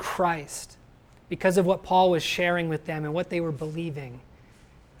 because of Christ, because of what Paul was sharing with them and what they were believing.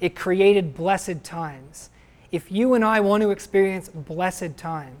 It created blessed times. If you and I want to experience blessed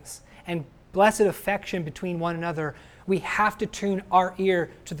times and blessed affection between one another, we have to tune our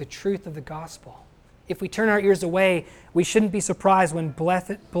ear to the truth of the gospel. If we turn our ears away, we shouldn't be surprised when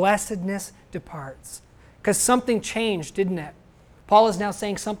blessedness departs. Because something changed, didn't it? Paul is now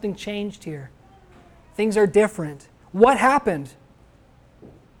saying something changed here. Things are different. What happened?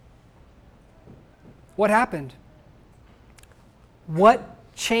 What happened? What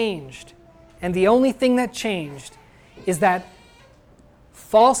changed? And the only thing that changed is that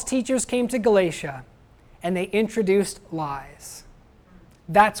false teachers came to Galatia and they introduced lies.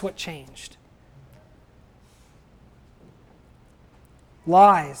 That's what changed.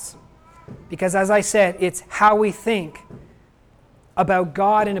 Lies. Because as I said, it's how we think about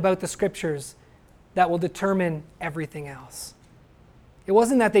God and about the Scriptures that will determine everything else. It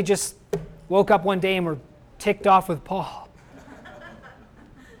wasn't that they just woke up one day and were ticked off with Paul.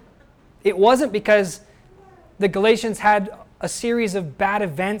 It wasn't because the Galatians had a series of bad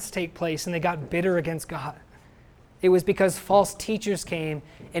events take place and they got bitter against God. It was because false teachers came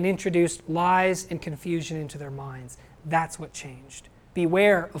and introduced lies and confusion into their minds. That's what changed.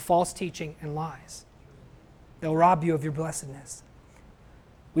 Beware of false teaching and lies. They'll rob you of your blessedness.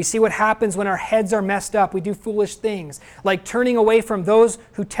 We see what happens when our heads are messed up. We do foolish things, like turning away from those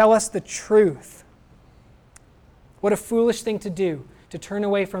who tell us the truth. What a foolish thing to do, to turn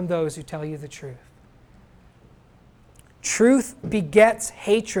away from those who tell you the truth. Truth begets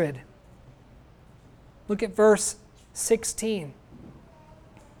hatred. Look at verse 16.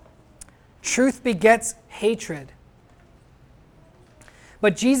 Truth begets hatred.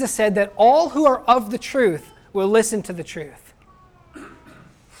 But Jesus said that all who are of the truth will listen to the truth.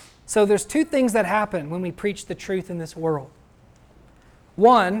 So there's two things that happen when we preach the truth in this world.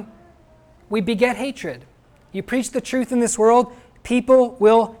 One, we beget hatred. You preach the truth in this world, people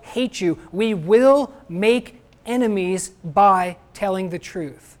will hate you. We will make enemies by telling the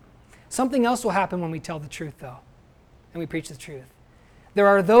truth. Something else will happen when we tell the truth, though, and we preach the truth. There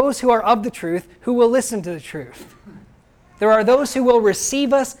are those who are of the truth who will listen to the truth. There are those who will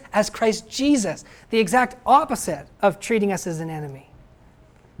receive us as Christ Jesus, the exact opposite of treating us as an enemy.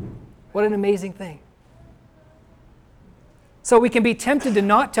 What an amazing thing. So we can be tempted to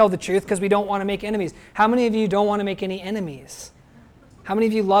not tell the truth because we don't want to make enemies. How many of you don't want to make any enemies? How many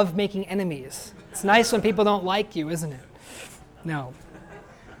of you love making enemies? It's nice when people don't like you, isn't it? No.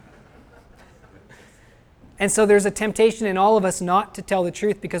 And so there's a temptation in all of us not to tell the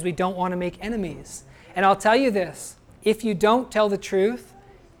truth because we don't want to make enemies. And I'll tell you this, if you don't tell the truth,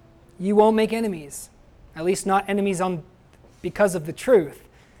 you won't make enemies. At least not enemies because of the truth.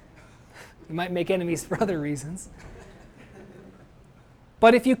 You might make enemies for other reasons.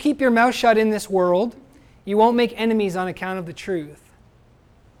 But if you keep your mouth shut in this world, you won't make enemies on account of the truth.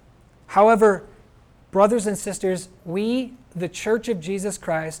 However, brothers and sisters, we, the Church of Jesus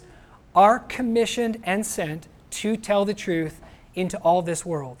Christ, are commissioned and sent to tell the truth into all this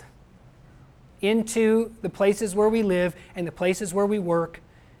world. Into the places where we live and the places where we work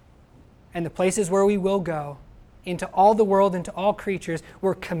and the places where we will go. Into all the world, into all creatures.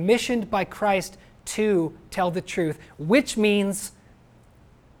 We're commissioned by Christ to tell the truth, which means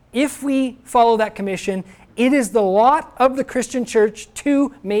if we follow that commission, it is the lot of the Christian church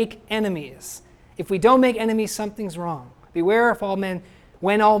to make enemies. If we don't make enemies, something's wrong. Beware of all men,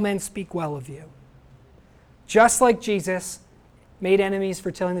 when all men speak well of you. Just like Jesus made enemies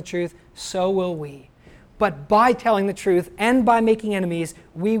for telling the truth, so will we. But by telling the truth and by making enemies,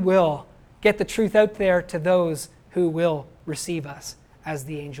 we will get the truth out there to those who will receive us as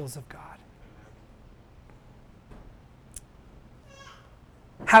the angels of God.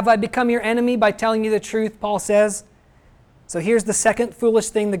 Have I become your enemy by telling you the truth, Paul says? So here's the second foolish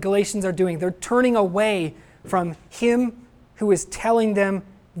thing the Galatians are doing. They're turning away from him who is telling them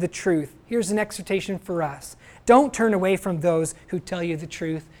the truth. Here's an exhortation for us. Don't turn away from those who tell you the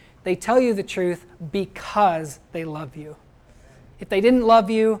truth. They tell you the truth because they love you. If they didn't love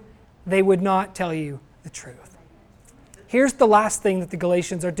you, they would not tell you the truth. Here's the last thing that the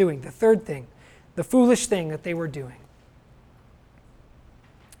Galatians are doing, the third thing, the foolish thing that they were doing.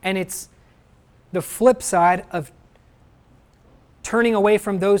 And it's the flip side of turning away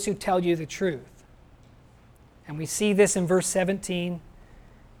from those who tell you the truth. And we see this in verse 17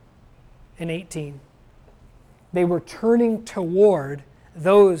 and 18. They were turning toward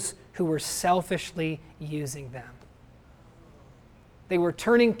those who were selfishly using them. They were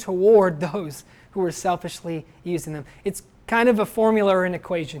turning toward those who were selfishly using them. It's kind of a formula or an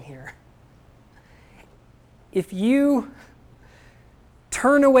equation here. If you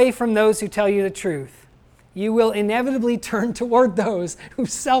turn away from those who tell you the truth, you will inevitably turn toward those who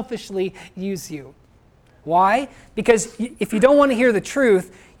selfishly use you. Why? Because if you don't want to hear the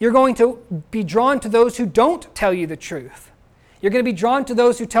truth, you're going to be drawn to those who don't tell you the truth. You're going to be drawn to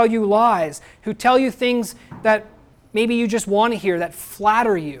those who tell you lies, who tell you things that maybe you just want to hear, that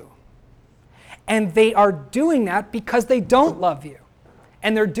flatter you. And they are doing that because they don't love you.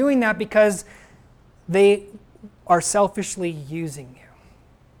 And they're doing that because they are selfishly using you.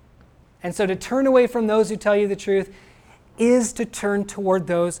 And so to turn away from those who tell you the truth is to turn toward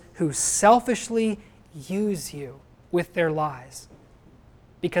those who selfishly use you with their lies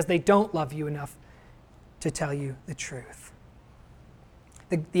because they don't love you enough to tell you the truth.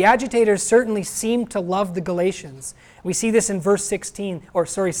 The agitators certainly seem to love the Galatians. We see this in verse 17.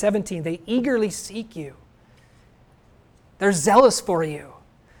 They eagerly seek you. They're zealous for you.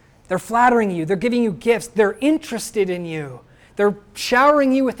 They're flattering you. They're giving you gifts. They're interested in you. They're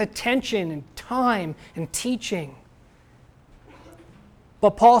showering you with attention and time and teaching.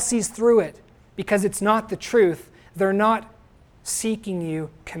 But Paul sees through it because it's not the truth. They're not seeking you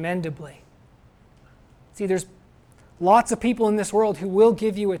commendably. See, there's lots of people in this world who will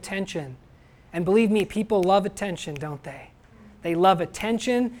give you attention. And believe me, people love attention, don't they? They love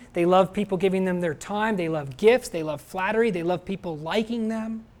attention. They love people giving them their time. They love gifts. They love flattery. They love people liking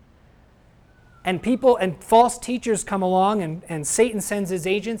them. And people and false teachers come along and Satan sends his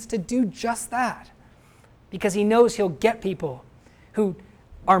agents to do just that. Because he knows he'll get people who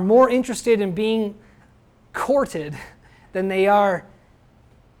are more interested in being courted than they are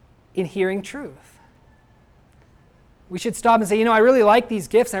in hearing truth. We should stop and say, I really like these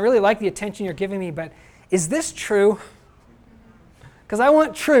gifts, and I really like the attention you're giving me, but is this true? Because I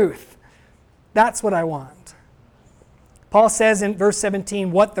want truth. That's what I want. Paul says in verse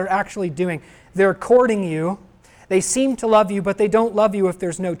 17 what they're actually doing. They're courting you. They seem to love you, but they don't love you if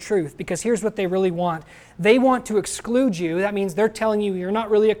there's no truth, because here's what they really want. They want to exclude you. That means they're telling you you're not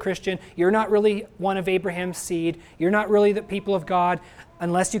really a Christian, you're not really one of Abraham's seed, you're not really the people of God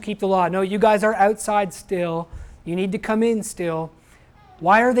unless you keep the law. No, you guys are outside still. You need to come in still.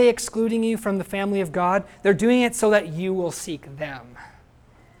 Why are they excluding you from the family of God? They're doing it so that you will seek them.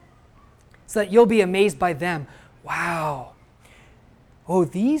 So that you'll be amazed by them. Wow. Oh,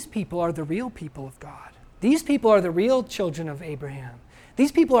 these people are the real people of God. These people are the real children of Abraham.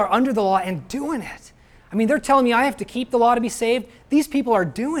 These people are under the law and doing it. I mean, they're telling me I have to keep the law to be saved. These people are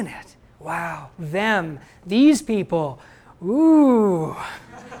doing it. Wow. Them. These people. Ooh.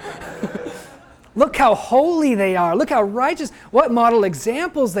 Look how holy they are. Look how righteous. What model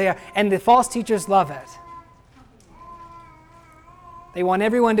examples they are. And the false teachers love it. They want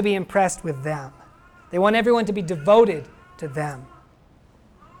everyone to be impressed with them. They want everyone to be devoted to them.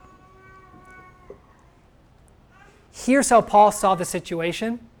 Here's how Paul saw the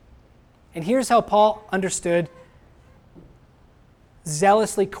situation. And here's how Paul understood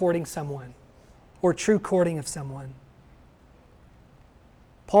zealously courting someone or true courting of someone.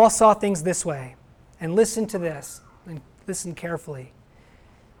 Paul saw things this way. And listen to this, and listen carefully.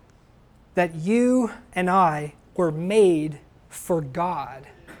 That you and I were made for God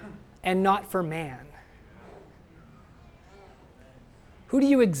and not for man. Who do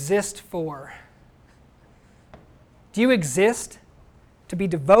you exist for? Do you exist to be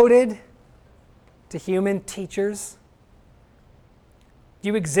devoted to human teachers? Do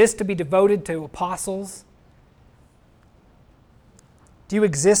you exist to be devoted to apostles? Do you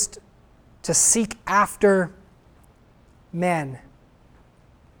exist to seek after men?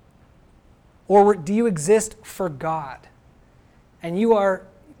 Or do you exist for God? And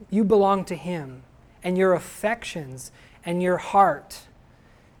you belong to Him, and your affections and your heart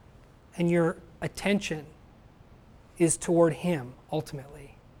and your attention is toward Him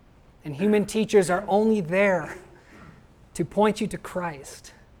ultimately. And human teachers are only there to point you to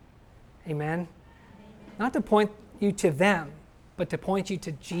Christ. Amen? Not to point you to them, but to point you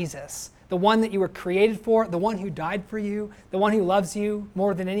to Jesus, the one that you were created for, the one who died for you, the one who loves you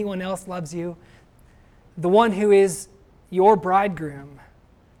more than anyone else loves you, the one who is your bridegroom,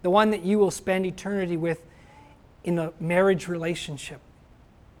 the one that you will spend eternity with in a marriage relationship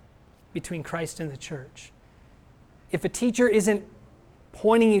between Christ and the church. If a teacher isn't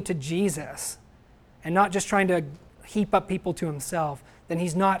pointing you to Jesus and not just trying to heap up people to himself, then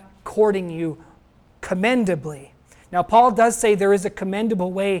he's not courting you commendably. Now, Paul does say there is a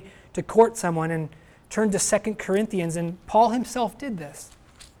commendable way to court someone, and turn to 2 Corinthians, and Paul himself did this.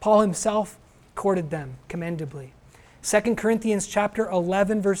 Paul himself courted them commendably. 2 Corinthians chapter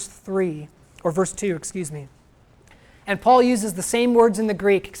 11, verse 2. And Paul uses the same words in the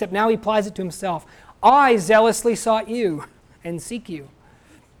Greek, except now he applies it to himself. I zealously sought you and seek you.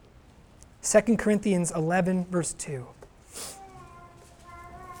 2 Corinthians 11, verse 2.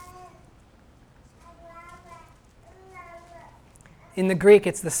 In the Greek,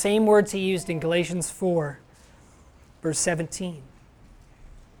 it's the same words he used in Galatians 4, verse 17.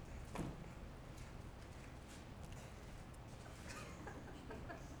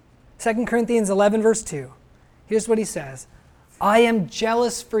 Second Corinthians 11, verse 2. Here's what he says. I am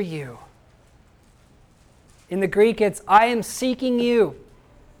jealous for you. In the Greek, it's I am seeking you.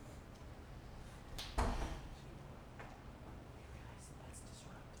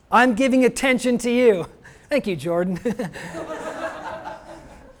 I'm giving attention to you. Thank you, Jordan.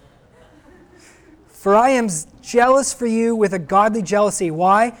 For I am jealous for you with a godly jealousy.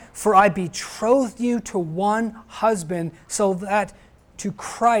 Why? For I betrothed you to one husband so that to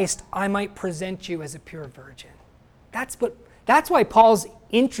Christ I might present you as a pure virgin. That's why Paul's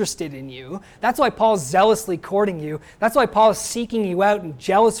interested in you. That's why Paul's zealously courting you. That's why Paul is seeking you out and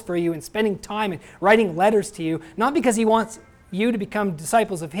jealous for you and spending time and writing letters to you. Not because he wants you to become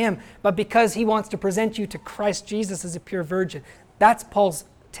disciples of him, but because he wants to present you to Christ Jesus as a pure virgin. That's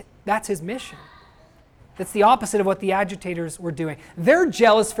his mission. That's the opposite of what the agitators were doing. They're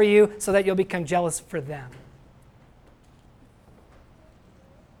jealous for you so that you'll become jealous for them.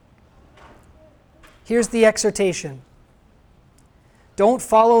 Here's the exhortation. Don't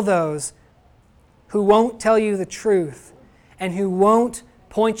follow those who won't tell you the truth and who won't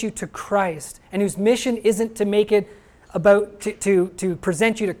point you to Christ and whose mission isn't to make it about to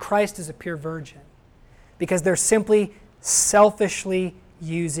present you to Christ as a pure virgin, because they're simply selfishly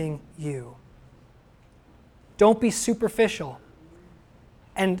using you. Don't be superficial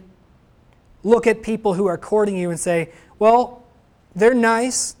and look at people who are courting you and say, well, they're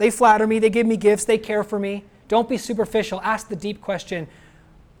nice, they flatter me, they give me gifts, they care for me. Don't be superficial. Ask the deep question,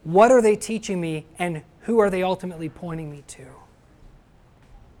 what are they teaching me and who are they ultimately pointing me to?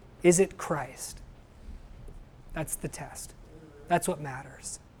 Is it Christ? That's the test. That's what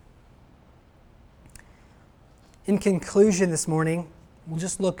matters. In conclusion this morning, we'll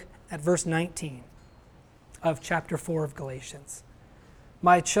just look at verse 19 of chapter 4 of Galatians.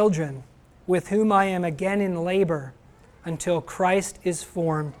 My children, with whom I am again in labor until Christ is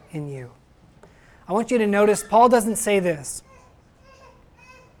formed in you. I want you to notice Paul doesn't say this.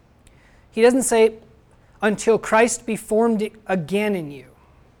 He doesn't say until Christ be formed again in you.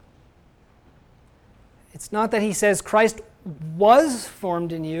 It's not that he says Christ was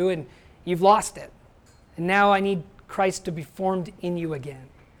formed in you and you've lost it. And now I need Christ to be formed in you again.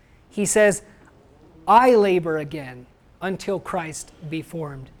 He says, I labor again until Christ be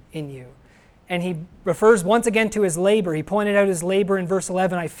formed in you. And he refers once again to his labor. He pointed out his labor in verse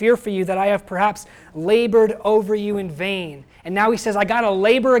 11. I fear for you that I have perhaps labored over you in vain. And now he says, I got to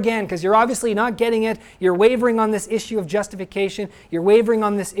labor again because you're obviously not getting it. You're wavering on this issue of justification. You're wavering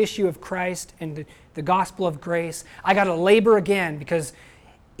on this issue of Christ and the gospel of grace. I got to labor again because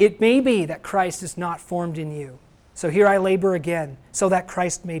it may be that Christ is not formed in you. So here I labor again so that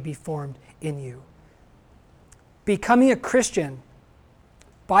Christ may be formed in you. Becoming a Christian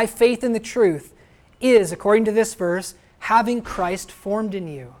by faith in the truth is, according to this verse, having Christ formed in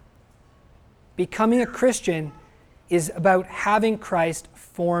you. Becoming a Christian is about having Christ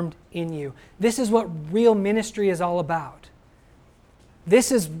formed in you. This is what real ministry is all about.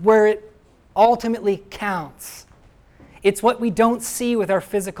 This is where it ultimately counts. It's what we don't see with our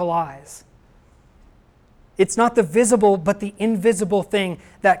physical eyes. It's not the visible, but the invisible thing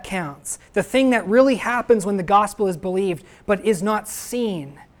that counts. The thing that really happens when the gospel is believed, but is not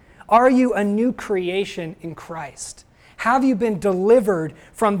seen. Are you a new creation in Christ? Have you been delivered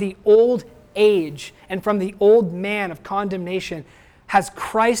from the old age and from the old man of condemnation? Has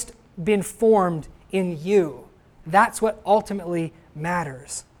Christ been formed in you? That's what ultimately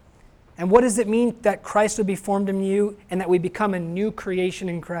matters. And what does it mean that Christ will be formed in you and that we become a new creation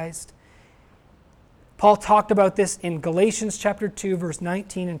in Christ? Paul talked about this in Galatians chapter 2, verse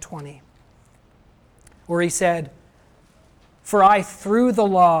 19 and 20, where he said, For I, through the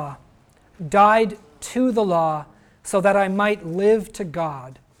law, died to the law so that I might live to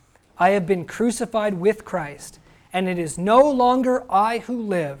God. I have been crucified with Christ, and it is no longer I who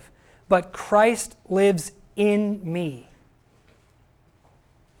live, but Christ lives in me.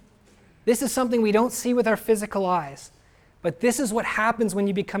 This is something we don't see with our physical eyes, but this is what happens when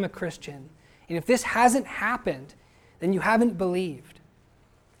you become a Christian. And if this hasn't happened, then you haven't believed.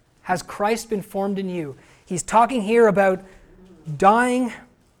 Has Christ been formed in you? He's talking here about dying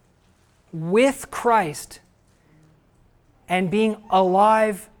with Christ and being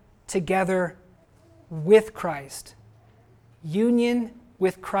alive together with Christ. Union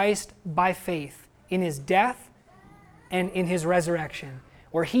with Christ by faith in his death and in his resurrection.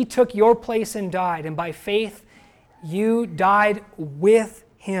 where he took your place and died, and by faith you died with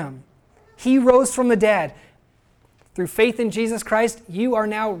him. He rose from the dead. Through faith in Jesus Christ, you are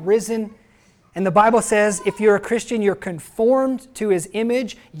now risen. And the Bible says if you're a Christian, you're conformed to his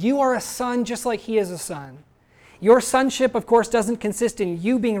image. You are a son just like he is a son. Your sonship, of course, doesn't consist in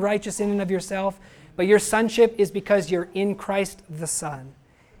you being righteous in and of yourself, but your sonship is because you're in Christ the Son.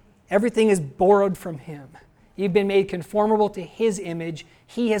 Everything is borrowed from him. You've been made conformable to his image.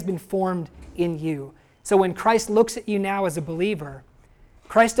 He has been formed in you. So when Christ looks at you now as a believer,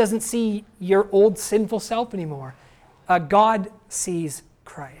 Christ doesn't see your old sinful self anymore. God sees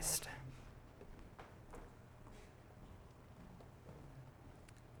Christ.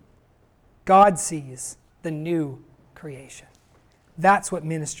 God sees the new creation. That's what the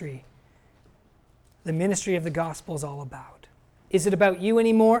ministry of the gospel is all about. Is it about you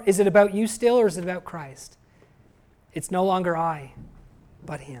anymore? Is it about you still, or is it about Christ? It's no longer I,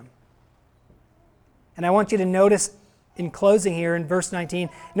 but him. And I want you to notice in closing here in verse 19,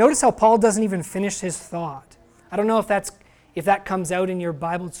 notice how Paul doesn't even finish his thought. I don't know if that comes out in your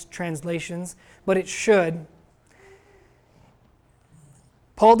Bible's translations, but it should.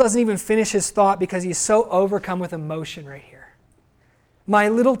 Paul doesn't even finish his thought because he's so overcome with emotion right here.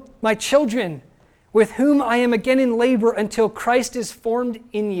 My children, with whom I am again in labor until Christ is formed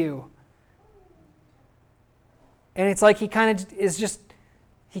in you. And it's like he kind of is just,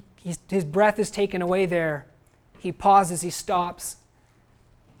 his breath is taken away there. He pauses, he stops,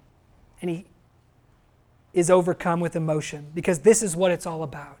 and he is overcome with emotion because this is what it's all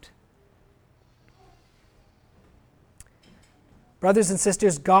about. Brothers and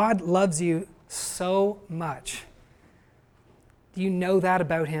sisters, God loves you so much. Do you know that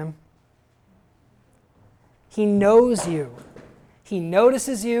about him? He knows you. He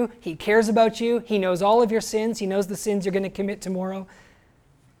notices you. He cares about you. He knows all of your sins. He knows the sins you're going to commit tomorrow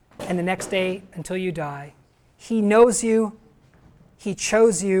and the next day until you die. He knows you. He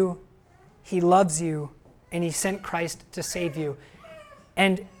chose you. He loves you. And he sent Christ to save you.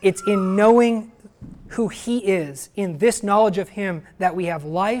 And it's in knowing who he is, in this knowledge of him, that we have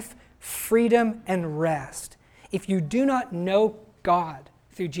life, freedom, and rest. If you do not know God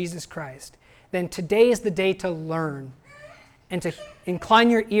through Jesus Christ, then today is the day to learn and to incline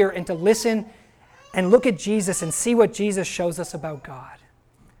your ear and to listen and look at Jesus and see what Jesus shows us about God.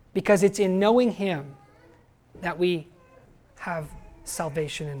 Because it's in knowing him that we have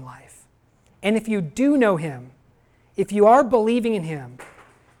salvation in life. And if you do know him, if you are believing in him,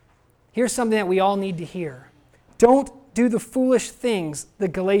 here's something that we all need to hear. Don't do the foolish things the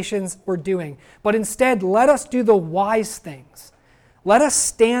Galatians were doing, but instead let us do the wise things. Let us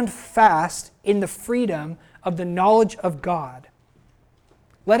stand fast in the freedom of the knowledge of God.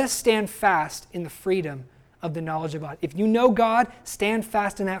 Let us stand fast in the freedom of the knowledge of God. If you know God, stand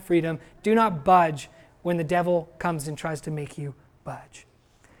fast in that freedom. Do not budge when the devil comes and tries to make you budge.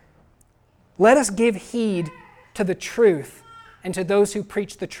 Let us give heed to the truth and to those who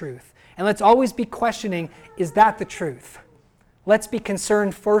preach the truth. And let's always be questioning, is that the truth? Let's be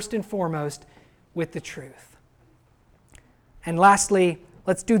concerned first and foremost with the truth. And lastly,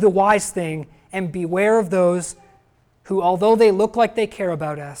 let's do the wise thing and beware of those who, although they look like they care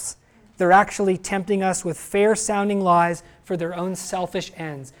about us, they're actually tempting us with fair-sounding lies for their own selfish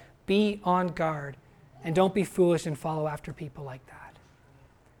ends. Be on guard and don't be foolish and follow after people like that.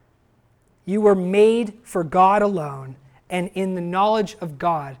 You were made for God alone, and in the knowledge of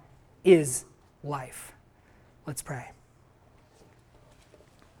God is life. Let's pray.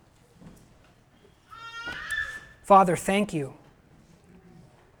 Father, thank you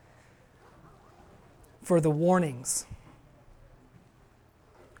for the warnings.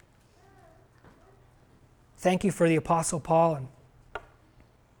 Thank you for the Apostle Paul and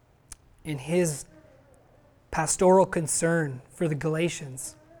in his pastoral concern for the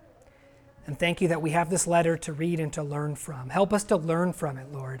Galatians. And thank you that we have this letter to read and to learn from. Help us to learn from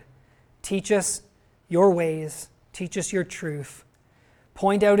it, Lord. Teach us your ways. Teach us your truth.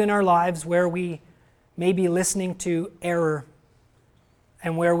 Point out in our lives where we may be listening to error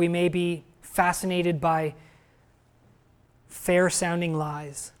and where we may be fascinated by fair-sounding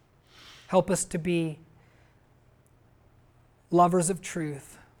lies. Help us to be lovers of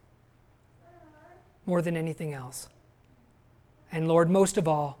truth more than anything else. And Lord, most of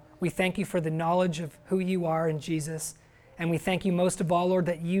all, we thank you for the knowledge of who you are in Jesus. And we thank you most of all, Lord,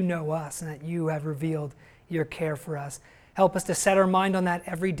 that you know us and that you have revealed your care for us. Help us to set our mind on that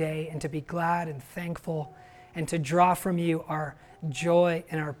every day and to be glad and thankful and to draw from you our joy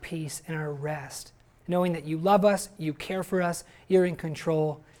and our peace and our rest, knowing that you love us, you care for us, you're in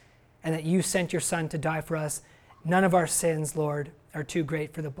control, and that you sent your Son to die for us. None of our sins, Lord, are too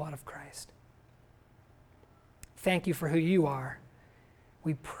great for the blood of Christ. Thank you for who you are.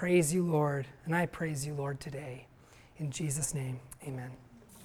 We praise you, Lord, and I praise you, Lord, today. In Jesus' name, amen.